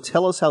system.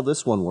 Tell us how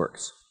this one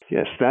works.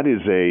 Yes, that is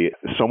a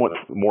somewhat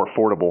more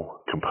affordable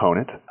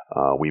component.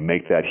 We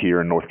make that here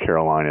in North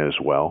Carolina as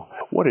well.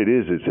 What it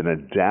is, it's an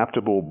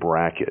adaptable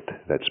bracket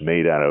that's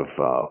made out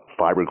of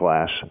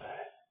fiberglass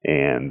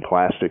and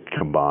plastic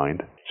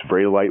combined. It's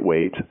very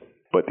lightweight,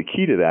 but the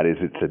key to that is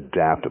it's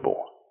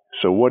adaptable.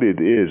 So what it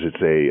is,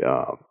 it's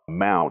a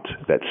mount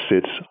that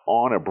sits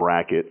on a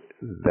bracket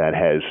that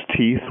has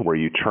teeth where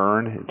you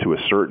turn to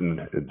a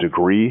certain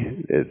degree.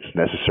 It's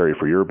necessary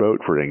for your boat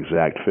for an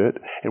exact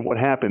fit. And what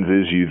happens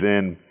is you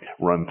then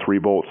run 3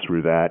 bolts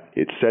through that.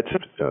 It sets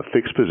a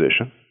fixed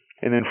position.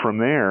 And then from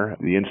there,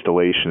 the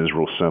installation is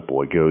real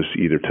simple. It goes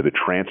either to the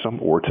transom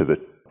or to the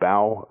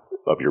bow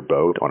of your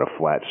boat on a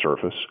flat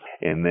surface.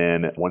 And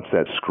then once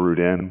that's screwed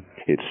in,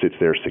 it sits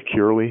there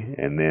securely,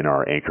 and then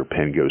our anchor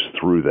pin goes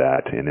through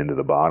that and into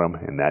the bottom,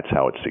 and that's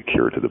how it's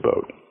secured to the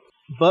boat.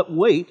 But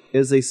wait,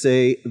 as they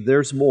say,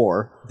 there's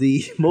more.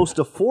 The most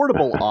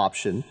affordable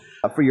option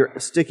for your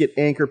stick-it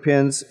anchor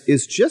pins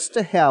is just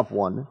to have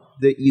one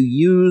that you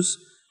use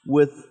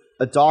with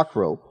a dock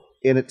rope,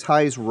 and it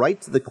ties right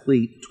to the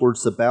cleat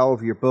towards the bow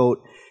of your boat.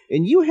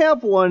 And you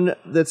have one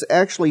that's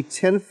actually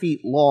 10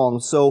 feet long.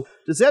 So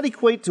does that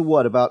equate to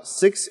what, about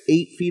 6-8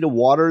 feet of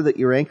water that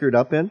you're anchored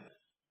up in?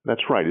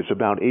 That's right. It's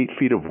about 8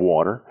 feet of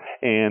water.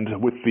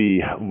 And with the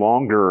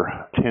longer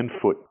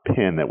 10-foot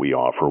pin that we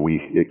offer,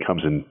 it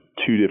comes in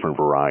 2 different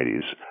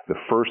varieties. The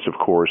first, of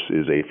course,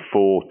 is a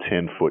full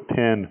 10-foot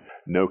pin,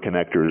 no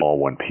connectors, all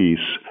one piece.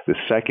 The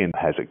second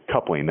has a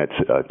coupling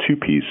that's a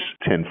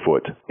 2-piece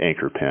 10-foot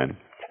anchor pin.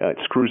 It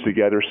screws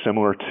together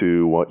similar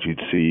to what you'd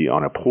see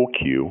on a pool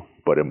cue,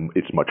 but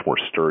it's much more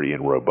sturdy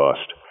and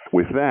robust.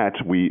 With that,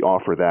 we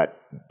offer that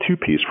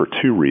 2-piece for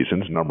 2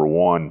 reasons. Number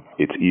one,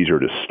 it's easier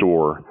to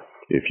store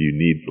if you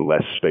need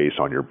less space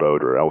on your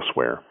boat or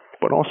elsewhere.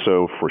 But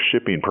also, for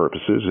shipping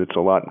purposes, it's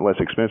a lot less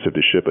expensive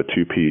to ship a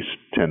 2-piece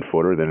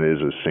 10-footer than it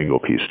is a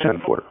single-piece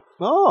 10-footer.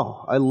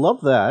 Oh, I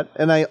love that.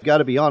 And I got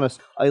to be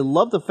honest, I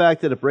love the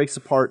fact that it breaks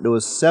apart into a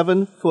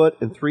 7-foot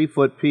and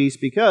 3-foot piece,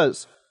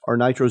 because our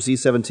Nitro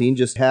Z17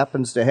 just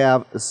happens to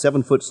have a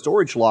 7-foot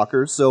storage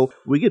locker, so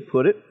we could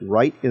put it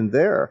right in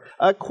there.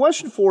 A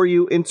question for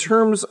you in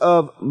terms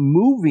of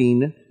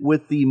moving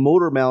with the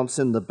motor mounts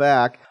in the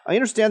back. I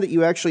understand that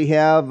you actually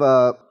have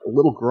a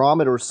little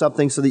grommet or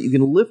something so that you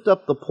can lift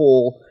up the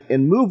pole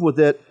and move with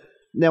it.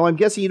 Now, I'm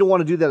guessing you don't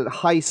want to do that at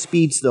high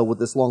speeds, though, with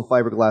this long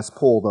fiberglass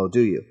pole, though,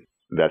 do you?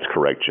 That's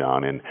correct,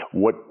 John. And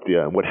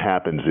what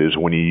happens is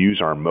when you use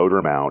our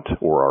motor mount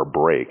or our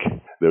brake,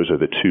 those are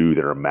the 2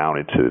 that are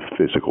mounted to the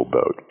physical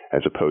boat,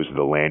 as opposed to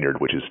the lanyard,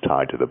 which is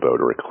tied to the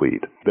boat or a cleat.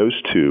 Those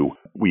 2,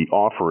 we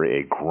offer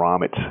a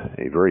grommet,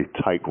 a very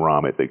tight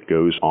grommet that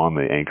goes on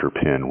the anchor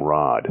pin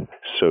rod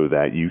so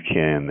that you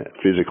can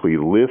physically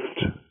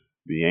lift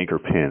the anchor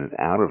pin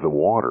out of the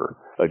water,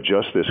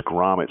 adjust this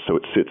grommet so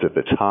it sits at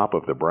the top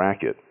of the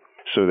bracket,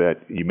 so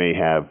that you may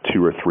have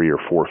 2 or 3 or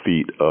 4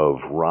 feet of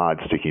rod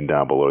sticking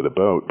down below the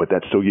boat, but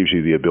that still gives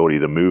you the ability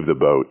to move the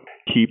boat,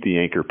 keep the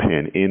anchor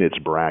pin in its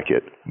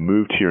bracket,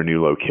 move to your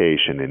new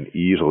location, and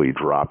easily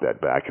drop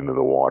that back into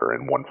the water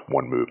in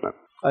one movement.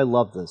 I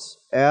love this.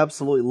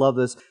 Absolutely love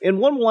this. And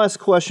one last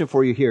question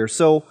for you here.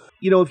 So,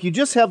 if you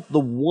just have the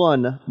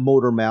one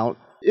motor mount,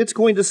 it's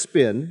going to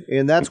spin,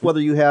 and that's whether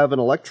you have an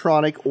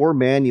electronic or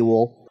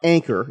manual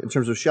anchor in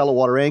terms of shallow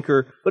water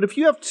anchor. But if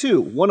you have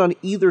two, one on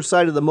either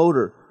side of the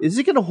motor, is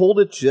it going to hold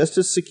it just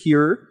as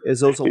secure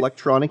as those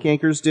electronic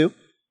anchors do?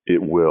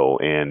 It will.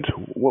 And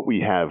what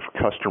we have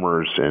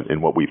customers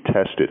and what we've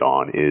tested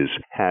on is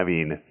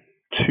having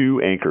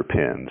 2 anchor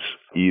pins,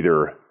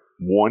 either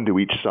one to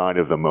each side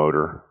of the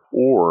motor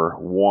or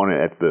one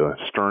at the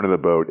stern of the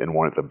boat and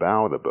one at the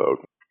bow of the boat,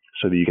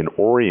 so that you can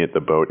orient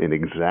the boat in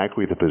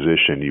exactly the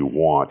position you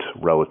want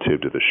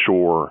relative to the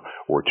shore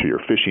or to your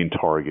fishing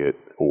target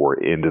or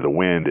into the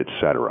wind,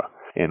 etc.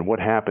 And what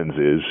happens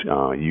is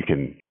you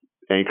can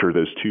anchor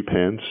those 2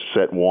 pins,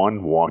 set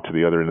one, walk to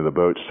the other end of the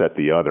boat, set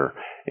the other,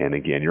 and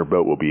again, your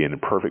boat will be in a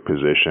perfect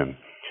position.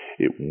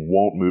 It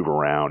won't move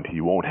around.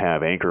 You won't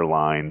have anchor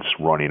lines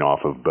running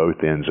off of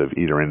both ends of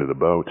either end of the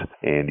boat,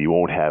 and you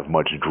won't have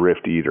much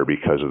drift either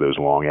because of those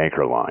long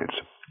anchor lines.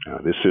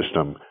 This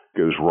system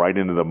goes right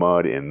into the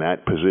mud in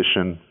that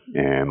position,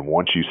 and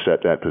once you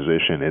set that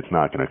position, it's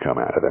not going to come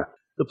out of there.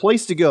 The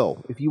place to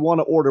go, if you want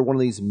to order one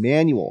of these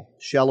manual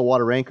shallow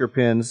water anchor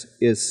pins,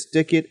 is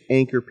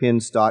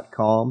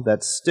stickitanchorpins.com.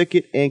 That's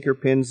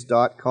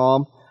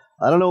stickitanchorpins.com.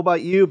 I don't know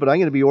about you, but I'm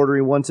going to be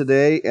ordering one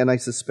today, and I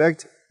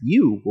suspect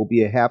you will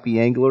be a happy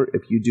angler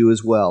if you do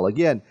as well.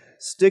 Again,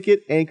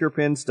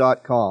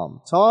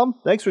 stickitanchorpins.com. Tom,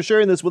 thanks for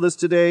sharing this with us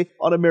today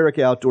on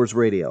America Outdoors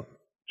Radio.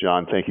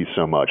 John, thank you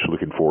so much.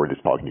 Looking forward to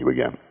talking to you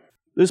again.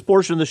 This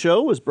portion of the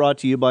show was brought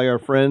to you by our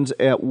friends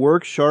at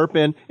Work Sharp,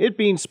 and it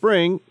being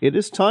spring, it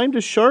is time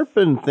to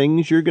sharpen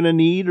things you're going to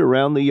need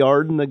around the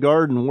yard and the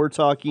garden. We're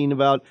talking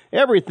about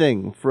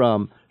everything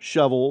from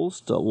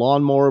shovels to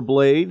lawnmower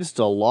blades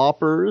to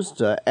loppers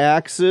to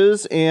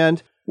axes,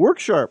 and Work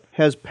Sharp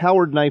has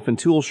powered knife and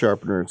tool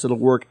sharpeners that'll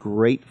work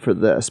great for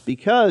this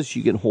because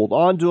you can hold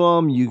on to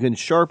them, you can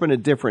sharpen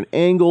at different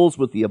angles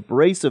with the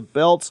abrasive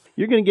belts.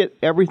 You're going to get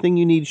everything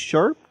you need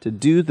sharp to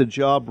do the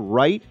job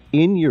right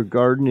in your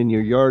garden, in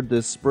your yard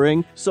this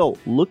spring. So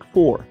look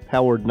for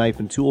powered knife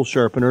and tool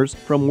sharpeners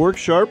from Work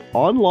Sharp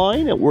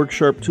online at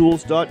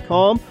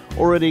worksharptools.com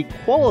or at a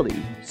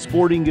quality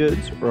sporting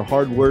goods or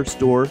hardware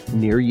store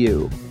near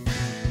you.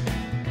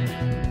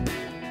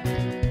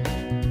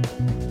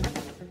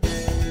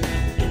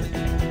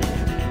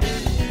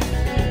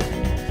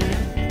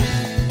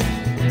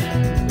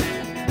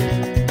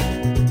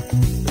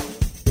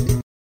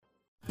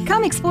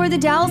 Come explore the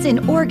Dalles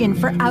in Oregon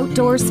for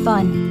outdoors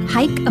fun.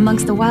 Hike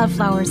amongst the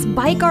wildflowers,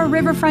 bike our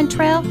riverfront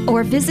trail,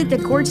 or visit the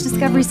Gorge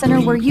Discovery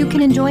Center where you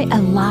can enjoy a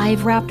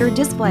live raptor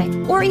display,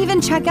 or even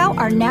check out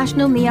our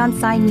National Neon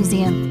Sign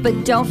Museum.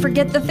 But don't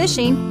forget the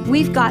fishing.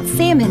 We've got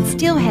salmon,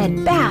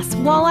 steelhead, bass,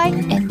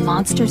 walleye, and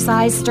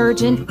monster-sized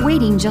sturgeon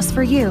waiting just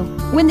for you.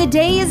 When the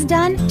day is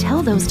done,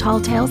 tell those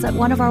tall tales at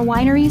one of our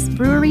wineries,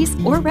 breweries,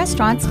 or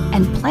restaurants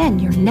and plan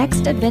your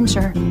next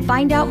adventure.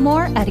 Find out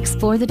more at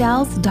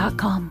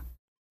explorethedalles.com.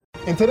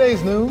 In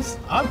today's news,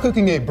 I'm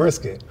cooking a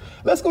brisket.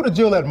 Let's go to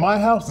Jill at my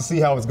house to see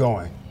how it's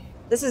going.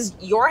 This is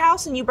your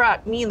house and you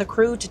brought me and the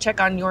crew to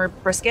check on your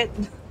brisket?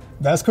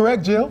 That's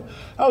correct, Jill.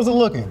 How's it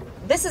looking?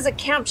 This is a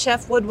Camp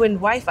Chef Woodwind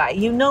Wi-Fi.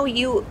 You know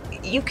you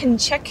can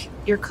check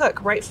your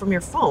cook right from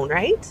your phone,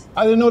 right?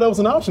 I didn't know that was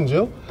an option,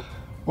 Jill.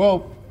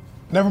 Well,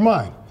 never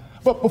mind.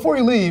 But before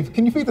you leave,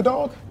 can you feed the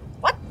dog?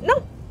 What?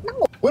 No.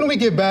 When we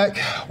get back,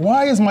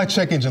 why is my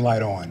check engine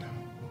light on?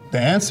 The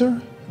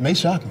answer may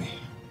shock me.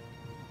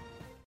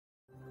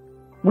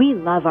 We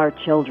love our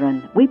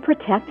children. We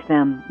protect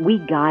them. We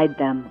guide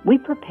them. We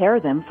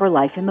prepare them for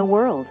life in the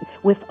world.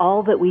 With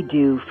all that we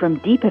do from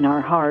deep in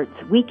our hearts,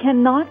 we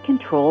cannot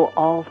control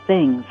all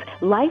things.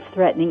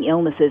 Life-threatening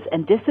illnesses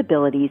and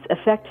disabilities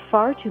affect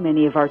far too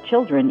many of our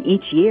children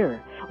each year.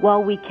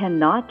 While we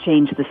cannot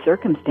change the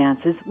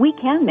circumstances, we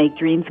can make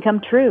dreams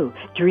come true.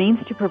 Dreams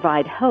to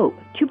provide hope,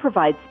 to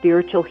provide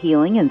spiritual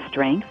healing and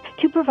strength,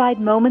 to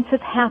provide moments of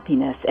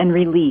happiness and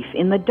relief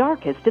in the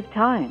darkest of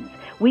times.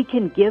 We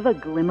can give a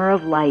glimmer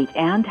of light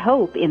and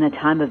hope in a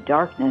time of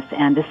darkness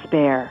and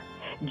despair.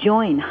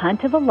 Join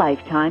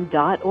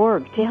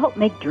huntofalifetime.org to help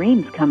make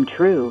dreams come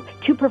true,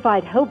 to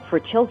provide hope for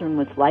children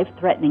with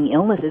life-threatening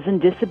illnesses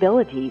and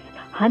disabilities.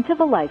 Hunt of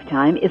a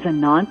Lifetime is a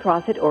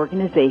nonprofit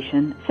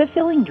organization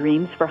fulfilling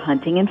dreams for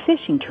hunting and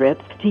fishing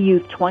trips to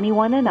youth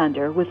 21 and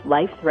under with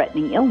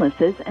life-threatening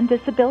illnesses and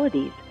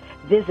disabilities.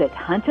 Visit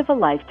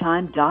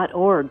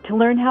huntofalifetime.org to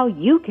learn how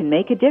you can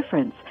make a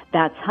difference.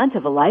 That's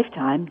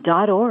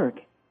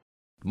huntofalifetime.org.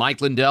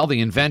 Mike Lindell,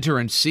 the inventor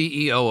and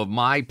CEO of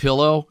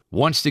MyPillow,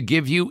 wants to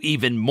give you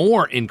even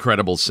more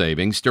incredible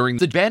savings during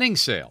the bedding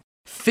sale.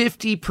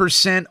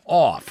 50%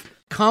 off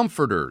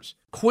comforters,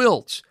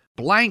 quilts,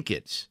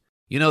 blankets.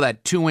 You know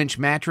that 2-inch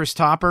mattress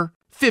topper?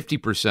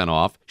 50%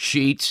 off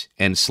sheets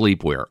and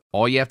sleepwear.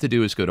 All you have to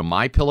do is go to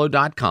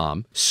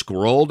MyPillow.com,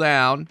 scroll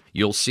down.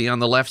 You'll see on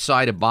the left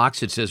side a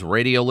box that says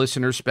Radio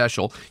Listener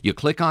Special. You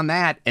click on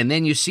that, and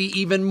then you see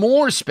even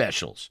more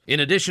specials, in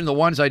addition to the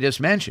ones I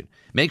just mentioned.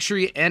 Make sure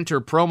you enter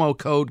promo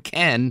code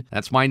KEN.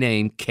 That's my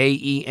name,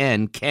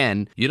 K-E-N,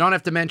 Ken. You don't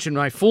have to mention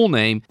my full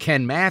name,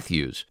 Ken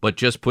Matthews, but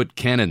just put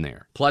Ken in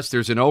there. Plus,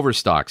 there's an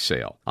overstock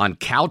sale on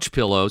couch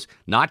pillows,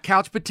 not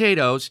couch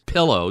potatoes,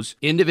 pillows,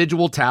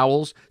 individual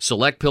towels,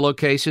 select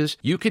pillowcases.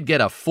 You could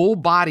get a full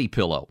body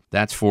pillow.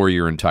 That's for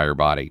your entire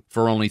body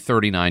for only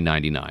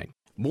 $39.99.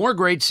 More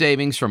great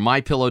savings from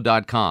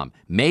MyPillow.com.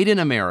 Made in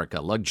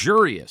America,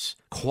 luxurious,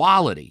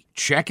 quality.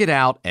 Check it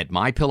out at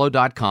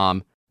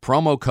MyPillow.com.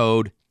 Promo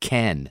code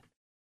KEN.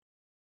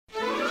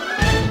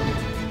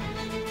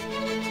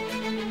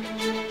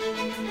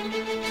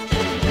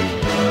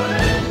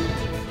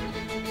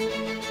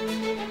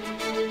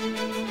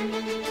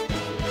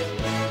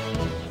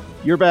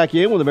 You're back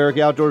in with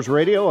America Outdoors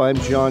Radio. I'm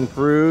John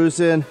Cruz,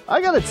 and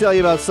I got to tell you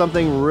about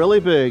something really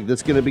big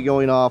that's going to be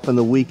going off in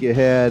the week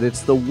ahead.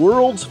 It's the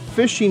World's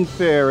Fishing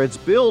Fair. It's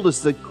billed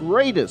as the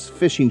greatest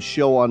fishing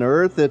show on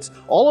earth. It's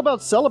all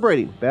about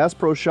celebrating Bass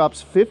Pro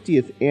Shop's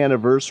 50th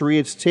anniversary.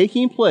 It's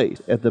taking place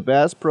at the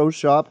Bass Pro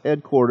Shop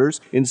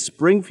headquarters in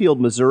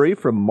Springfield, Missouri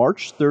from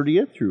March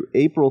 30th through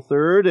April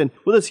 3rd. And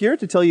with us here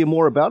to tell you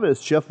more about it is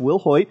Jeff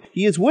Wilhoit.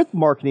 He is with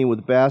Marketing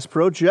with Bass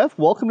Pro. Jeff,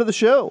 welcome to the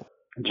show.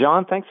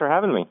 John, thanks for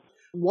having me.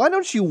 Why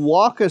don't you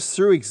walk us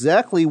through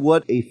exactly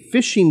what a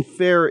fishing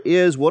fair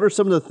is? What are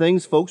some of the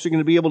things folks are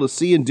going to be able to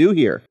see and do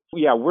here?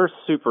 Yeah, we're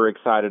super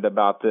excited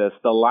about this.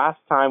 The last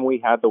time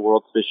we had the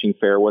World's Fishing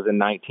Fair was in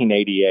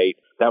 1988.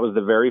 That was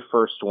the very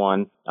first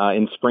one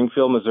in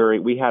Springfield, Missouri.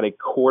 We had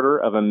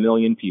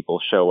 250,000 people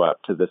show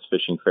up to this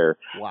fishing fair.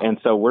 Wow. And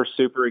so we're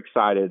super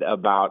excited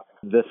about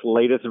this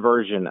latest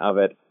version of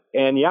it.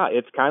 And yeah,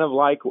 it's kind of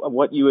like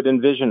what you would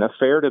envision a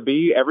fair to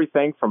be,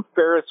 everything from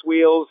Ferris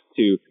wheels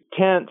to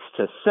tents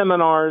to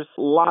seminars,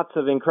 lots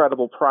of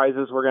incredible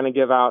prizes we're going to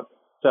give out.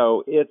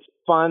 So it's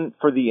fun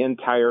for the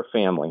entire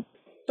family.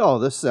 Oh,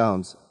 this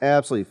sounds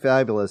absolutely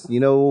fabulous. You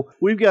know,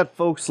 we've got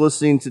folks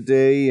listening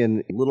today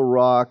in Little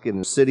Rock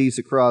and cities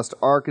across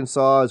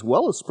Arkansas, as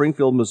well as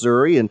Springfield,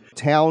 Missouri, and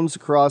towns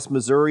across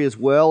Missouri as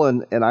well.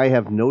 And I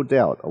have no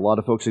doubt a lot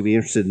of folks will be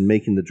interested in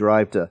making the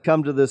drive to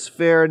come to this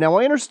fair. Now,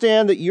 I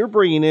understand that you're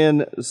bringing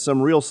in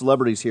some real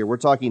celebrities here. We're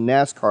talking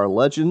NASCAR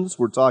legends.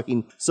 We're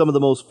talking some of the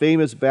most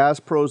famous bass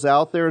pros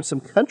out there and some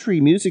country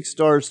music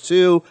stars,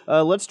 too.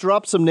 Let's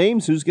drop some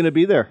names. Who's going to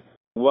be there?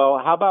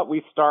 Well, how about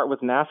we start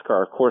with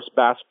NASCAR? Of course,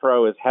 Bass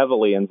Pro is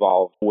heavily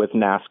involved with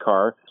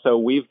NASCAR. So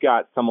we've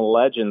got some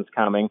legends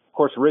coming. Of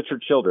course,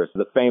 Richard Childress,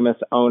 the famous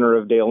owner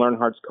of Dale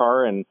Earnhardt's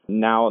car and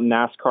now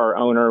NASCAR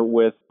owner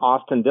with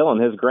Austin Dillon,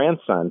 his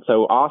grandson.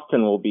 So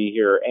Austin will be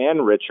here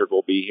and Richard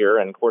will be here.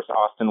 And of course,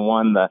 Austin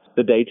won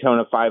the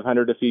Daytona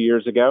 500 a few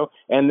years ago.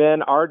 And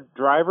then our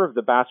driver of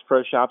the Bass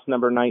Pro Shops,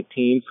 number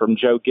 19 from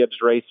Joe Gibbs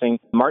Racing,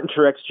 Martin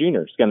Truex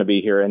Jr. is going to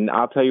be here. And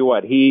I'll tell you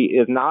what, he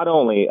is not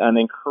only an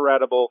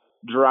incredible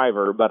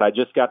driver, but I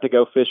just got to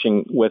go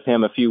fishing with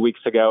him a few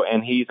weeks ago,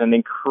 and he's an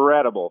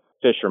incredible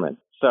fisherman.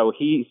 So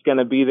he's going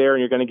to be there,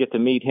 and you're going to get to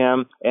meet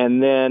him.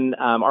 And then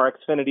our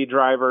Xfinity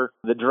driver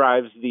that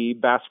drives the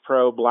Bass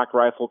Pro Black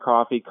Rifle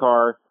Coffee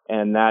car,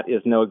 and that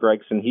is Noah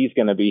Gregson. He's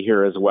going to be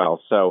here as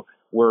well. So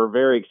we're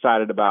very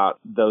excited about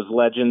those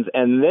legends.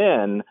 And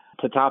then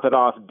to top it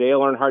off,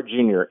 Dale Earnhardt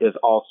Jr. is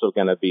also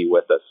going to be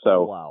with us.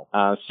 So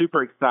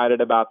super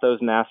excited about those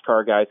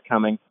NASCAR guys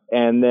coming.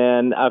 And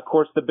then, of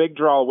course, the big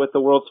draw with the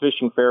World's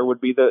Fishing Fair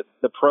would be the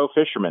pro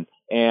fishermen.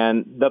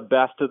 And the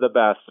best of the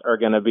best are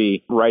going to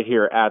be right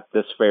here at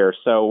this fair.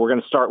 So we're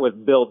going to start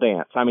with Bill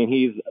Dance. I mean,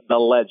 he's the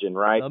legend,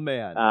 right? The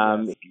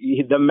man.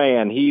 Yes. The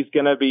man. He's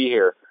going to be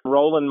here.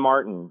 Roland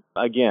Martin,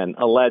 again,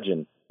 a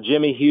legend.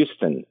 Jimmy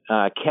Houston,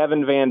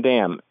 Kevin Van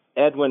Dam,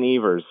 Edwin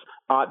Evers,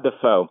 Ott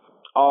Defoe.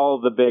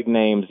 All the big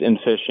names in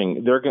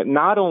fishing. They're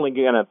not only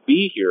going to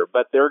be here,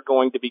 but they're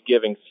going to be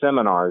giving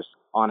seminars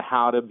on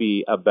how to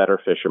be a better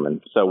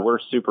fisherman. So we're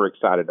super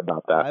excited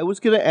about that. I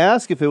was going to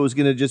ask if it was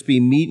going to just be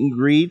meet and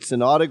greets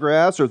and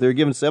autographs or if they're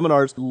giving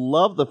seminars.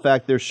 Love the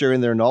fact they're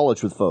sharing their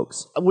knowledge with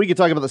folks. We could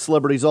talk about the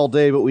celebrities all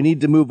day, but we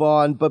need to move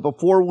on. But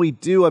before we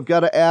do, I've got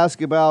to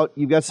ask about,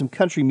 you've got some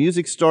country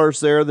music stars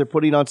there. They're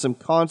putting on some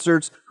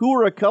concerts. Who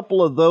are a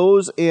couple of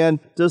those? And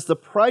does the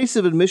price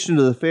of admission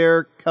to the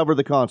fair cover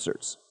the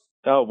concerts?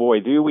 Oh, boy,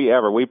 do we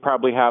ever. We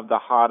probably have the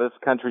hottest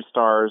country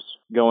stars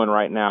going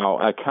right now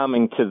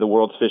coming to the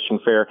World's Fishing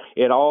Fair.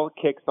 It all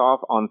kicks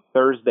off on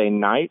Thursday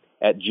night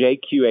at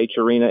JQH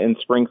Arena in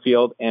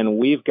Springfield, and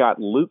we've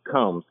got Luke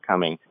Combs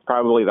coming,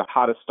 probably the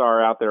hottest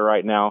star out there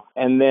right now.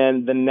 And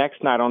then the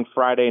next night on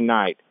Friday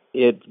night,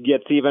 it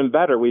gets even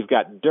better. We've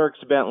got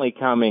Dierks Bentley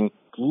coming,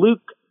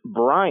 Luke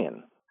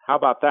Bryan. How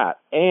about that?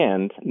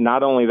 And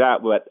not only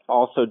that, but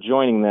also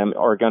joining them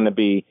are going to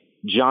be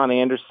John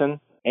Anderson,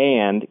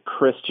 and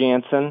Chris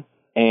Jansen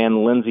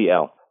and Lindsay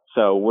L.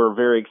 So we're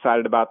very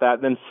excited about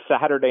that. Then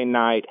Saturday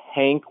night,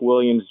 Hank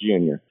Williams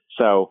Jr.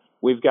 So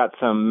we've got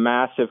some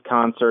massive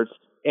concerts.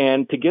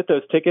 And to get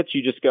those tickets,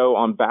 you just go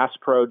on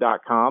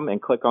BassPro.com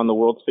and click on the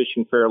World's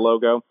Fishing Fair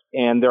logo.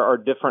 And there are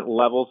different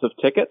levels of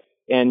tickets.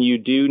 And you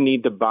do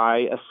need to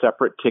buy a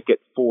separate ticket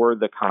for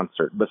the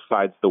concert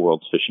besides the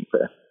World's Fishing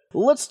Fair.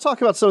 Let's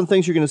talk about some of the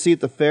things you're going to see at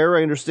the fair.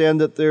 I understand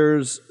that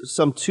there's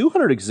some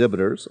 200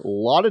 exhibitors, a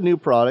lot of new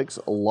products,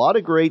 a lot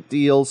of great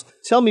deals.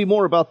 Tell me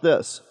more about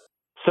this.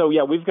 So,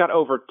 yeah, we've got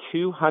over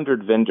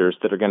 200 vendors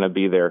that are going to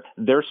be there.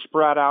 They're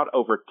spread out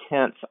over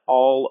tents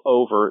all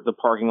over the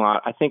parking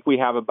lot. I think we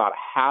have about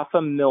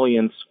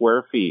 500,000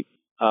 square feet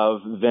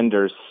of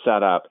vendors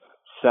set up,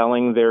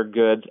 selling their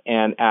goods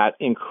and at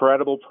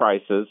incredible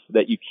prices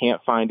that you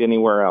can't find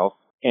anywhere else.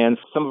 And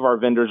some of our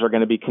vendors are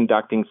going to be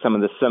conducting some of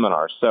the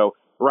seminars. So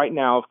right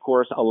now, of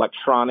course,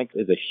 electronics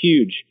is a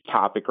huge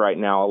topic right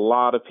now. A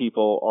lot of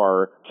people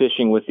are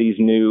fishing with these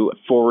new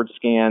forward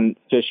scan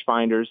fish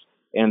finders.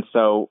 And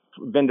so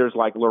vendors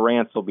like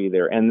Lowrance will be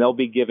there, and they'll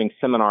be giving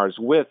seminars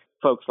with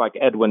folks like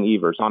Edwin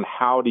Evers on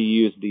how to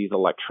use these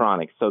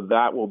electronics. So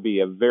that will be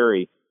a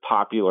very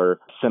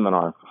popular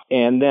seminar.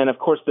 And then, of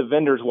course, the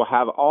vendors will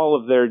have all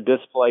of their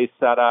displays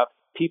set up.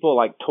 People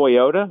like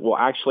Toyota will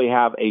actually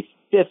have a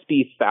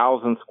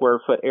 50,000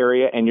 square foot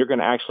area, and you're going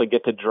to actually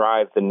get to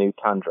drive the new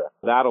Tundra.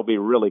 That'll be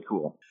really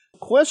cool.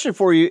 Question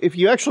for you, if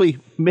you actually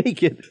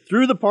make it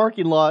through the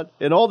parking lot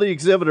and all the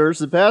exhibitors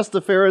and past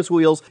the Ferris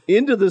wheels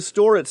into the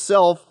store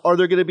itself, are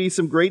there going to be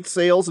some great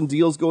sales and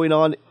deals going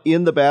on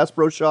in the Bass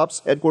Pro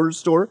Shops headquarters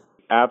store?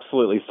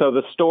 Absolutely. So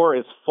the store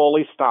is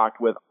fully stocked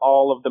with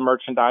all of the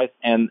merchandise,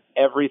 and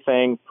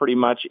everything pretty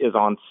much is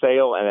on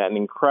sale and at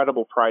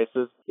incredible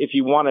prices. If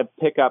you want to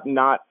pick up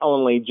not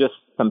only just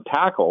some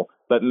tackle,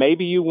 but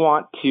maybe you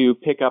want to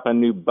pick up a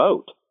new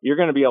boat, you're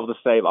going to be able to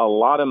save a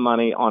lot of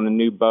money on a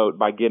new boat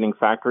by getting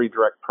factory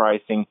direct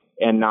pricing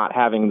and not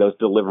having those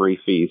delivery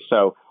fees.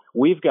 So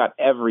we've got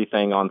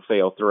everything on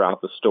sale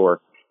throughout the store.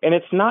 And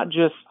it's not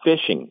just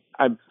fishing.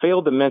 I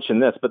failed to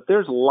mention this, but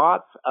there's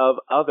lots of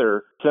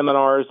other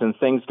seminars and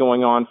things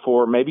going on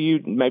for maybe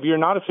you're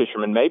not a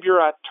fisherman, maybe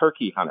you're a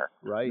turkey hunter.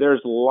 Right.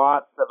 There's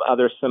lots of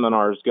other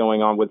seminars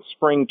going on with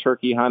spring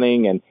turkey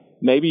hunting, and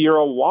maybe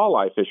you're a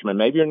walleye fisherman,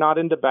 maybe you're not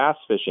into bass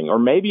fishing, or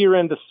maybe you're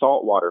into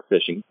saltwater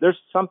fishing. There's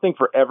something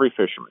for every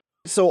fisherman.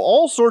 So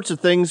all sorts of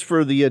things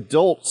for the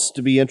adults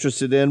to be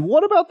interested in.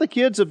 What about the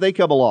kids if they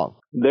come along?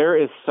 There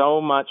is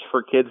so much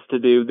for kids to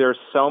do. There's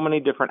so many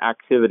different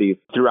activities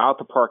throughout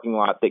the parking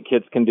lot that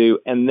kids can do.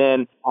 And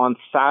then on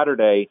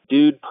Saturday,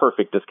 Dude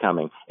Perfect is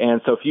coming.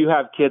 And so if you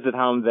have kids at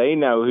home, they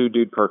know who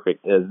Dude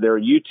Perfect is. They're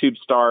YouTube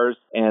stars,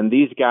 and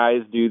these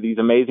guys do these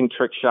amazing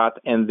trick shots,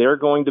 and they're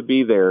going to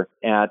be there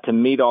to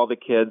meet all the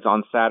kids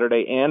on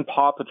Saturday, and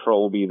Paw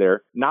Patrol will be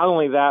there. Not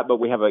only that,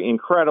 but we have an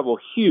incredible,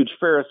 huge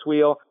Ferris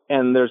wheel.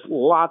 And there's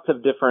lots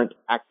of different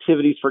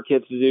activities for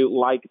kids to do,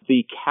 like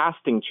the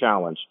casting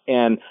challenge.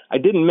 And I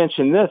didn't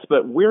mention this,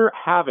 but we're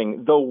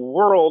having the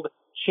World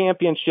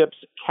Championships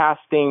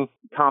casting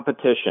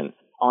competition.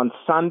 On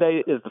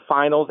Sunday is the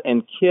finals,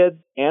 and kids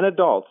and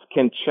adults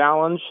can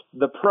challenge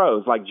the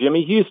pros like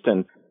Jimmy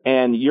Houston,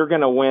 and you're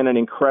going to win an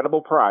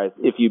incredible prize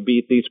if you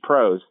beat these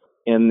pros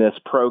in this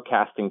pro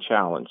casting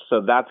challenge.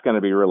 So that's going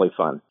to be really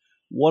fun.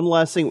 One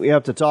last thing we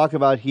have to talk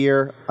about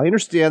here. I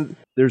understand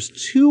there's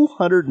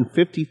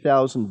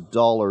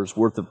 $250,000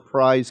 worth of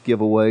prize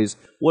giveaways.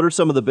 What are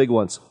some of the big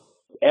ones?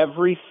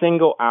 Every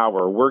single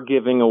hour, we're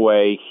giving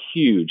away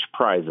huge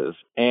prizes.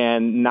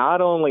 And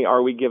not only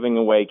are we giving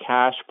away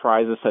cash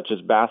prizes such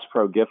as Bass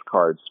Pro gift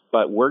cards,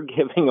 but we're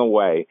giving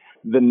away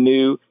the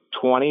new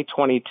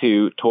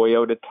 2022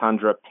 Toyota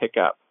Tundra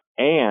pickup.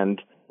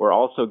 And we're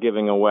also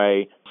giving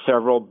away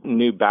several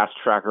new Bass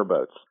Tracker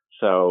boats.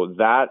 So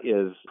that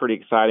is pretty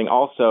exciting.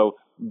 Also,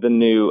 the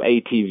new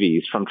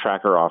ATVs from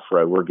Tracker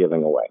Off-Road we're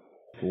giving away.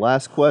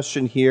 Last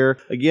question here.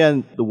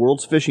 Again, the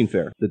World's Fishing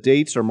Fair. The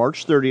dates are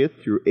March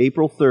 30th through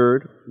April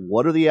 3rd.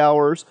 What are the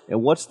hours?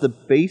 And what's the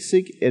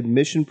basic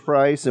admission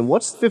price? And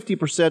what's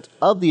 50%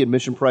 of the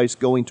admission price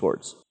going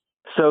towards?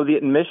 So the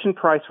admission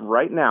price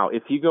right now,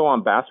 if you go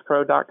on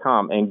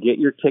BassPro.com and get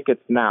your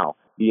tickets now,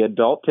 the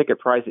adult ticket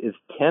price is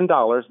 $10.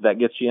 That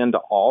gets you into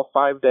all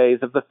 5 days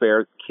of the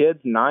fair. Kids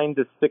 9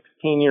 to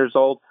 16 years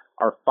old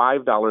are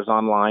 $5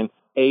 online.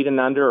 8 and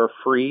under are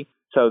free.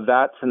 So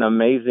that's an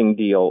amazing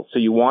deal. So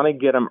you want to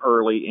get them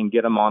early and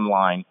get them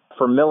online.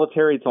 For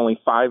military, it's only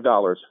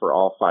 $5 for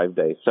all 5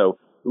 days. So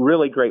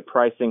really great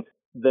pricing.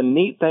 The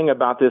neat thing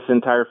about this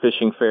entire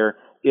fishing fair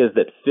is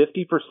that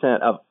 50%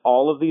 of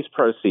all of these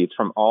proceeds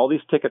from all these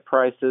ticket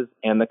prices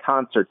and the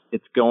concerts,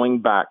 it's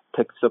going back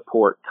to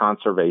support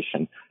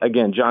conservation.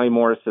 Again, Johnny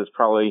Morris is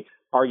probably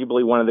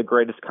arguably one of the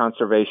greatest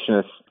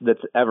conservationists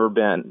that's ever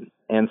been.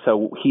 And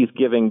so he's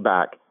giving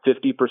back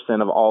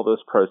 50% of all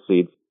those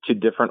proceeds to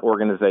different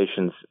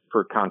organizations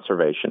for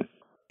conservation.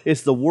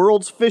 It's the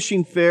World's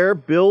Fishing Fair,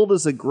 billed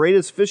as the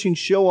greatest fishing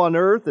show on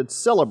earth. It's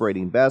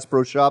celebrating Bass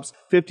Pro Shops'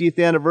 50th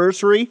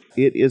anniversary.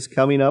 It is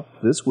coming up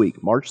this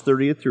week, March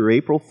 30th through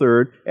April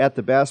 3rd, at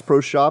the Bass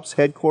Pro Shops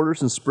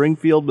headquarters in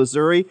Springfield,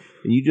 Missouri.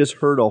 and you just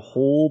heard a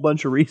whole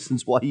bunch of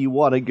reasons why you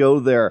want to go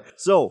there.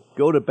 So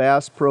go to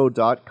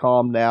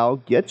BassPro.com now,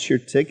 get your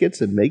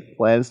tickets, and make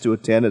plans to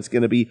attend. It's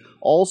going to be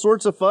all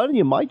sorts of fun.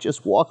 You might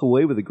just walk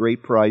away with a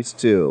great price,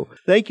 too.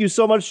 Thank you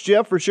so much,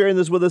 Jeff, for sharing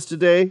this with us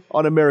today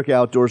on America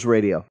Outdoors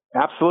Radio.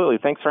 Absolutely.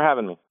 Thanks for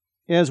having me.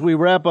 As we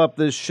wrap up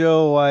this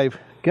show, I've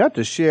got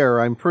to share,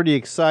 I'm pretty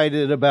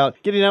excited about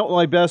getting out with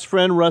my best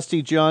friend,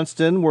 Rusty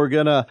Johnston. We're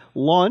going to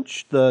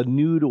launch the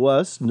new to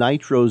us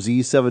Nitro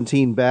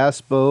Z17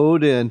 bass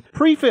boat and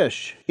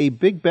pre-fish a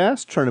big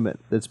bass tournament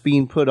that's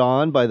being put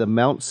on by the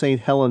Mount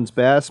St. Helens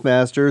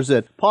Bassmasters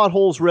at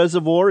Potholes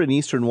Reservoir in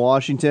eastern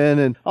Washington.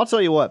 And I'll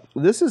tell you what,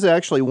 this is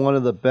actually one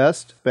of the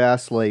best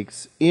bass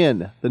lakes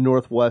in the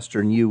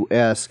northwestern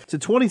U.S. It's a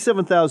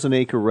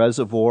 27,000-acre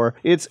reservoir.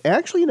 It's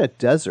actually in a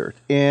desert,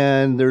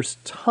 and there's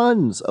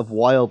tons of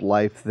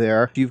wildlife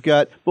there. You've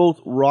got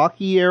both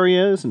rocky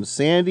areas and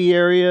sandy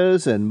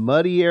areas and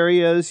muddy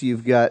areas.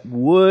 You've got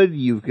wood,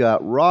 you've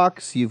got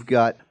rocks, you've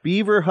got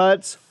beaver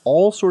huts,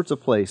 all sorts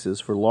of places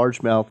for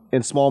largemouth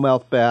and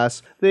smallmouth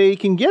bass. They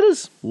can get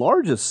as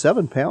large as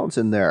 7 pounds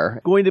in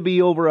there. Going to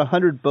be over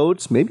 100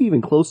 boats, maybe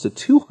even close to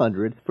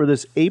 200 for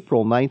this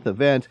April 9th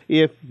event.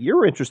 If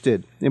you're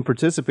interested in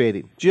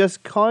participating,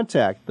 just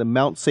contact the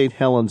Mount St.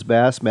 Helens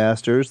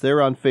Bassmasters.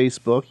 They're on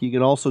Facebook. You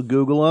can also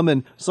Google them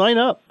and sign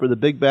up for the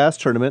big bass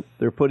tournament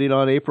they're putting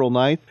on April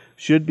 9th.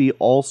 Should be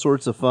all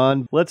sorts of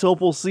fun. Let's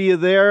hope we'll see you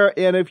there.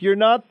 And if you're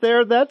not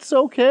there, that's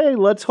okay.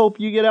 Let's hope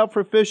you get out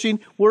for fishing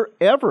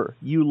wherever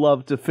you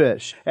love to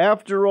fish.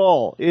 After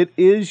all, it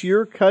is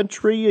your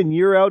country and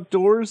your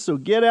outdoors, so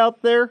get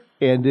out there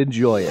and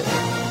enjoy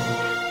it.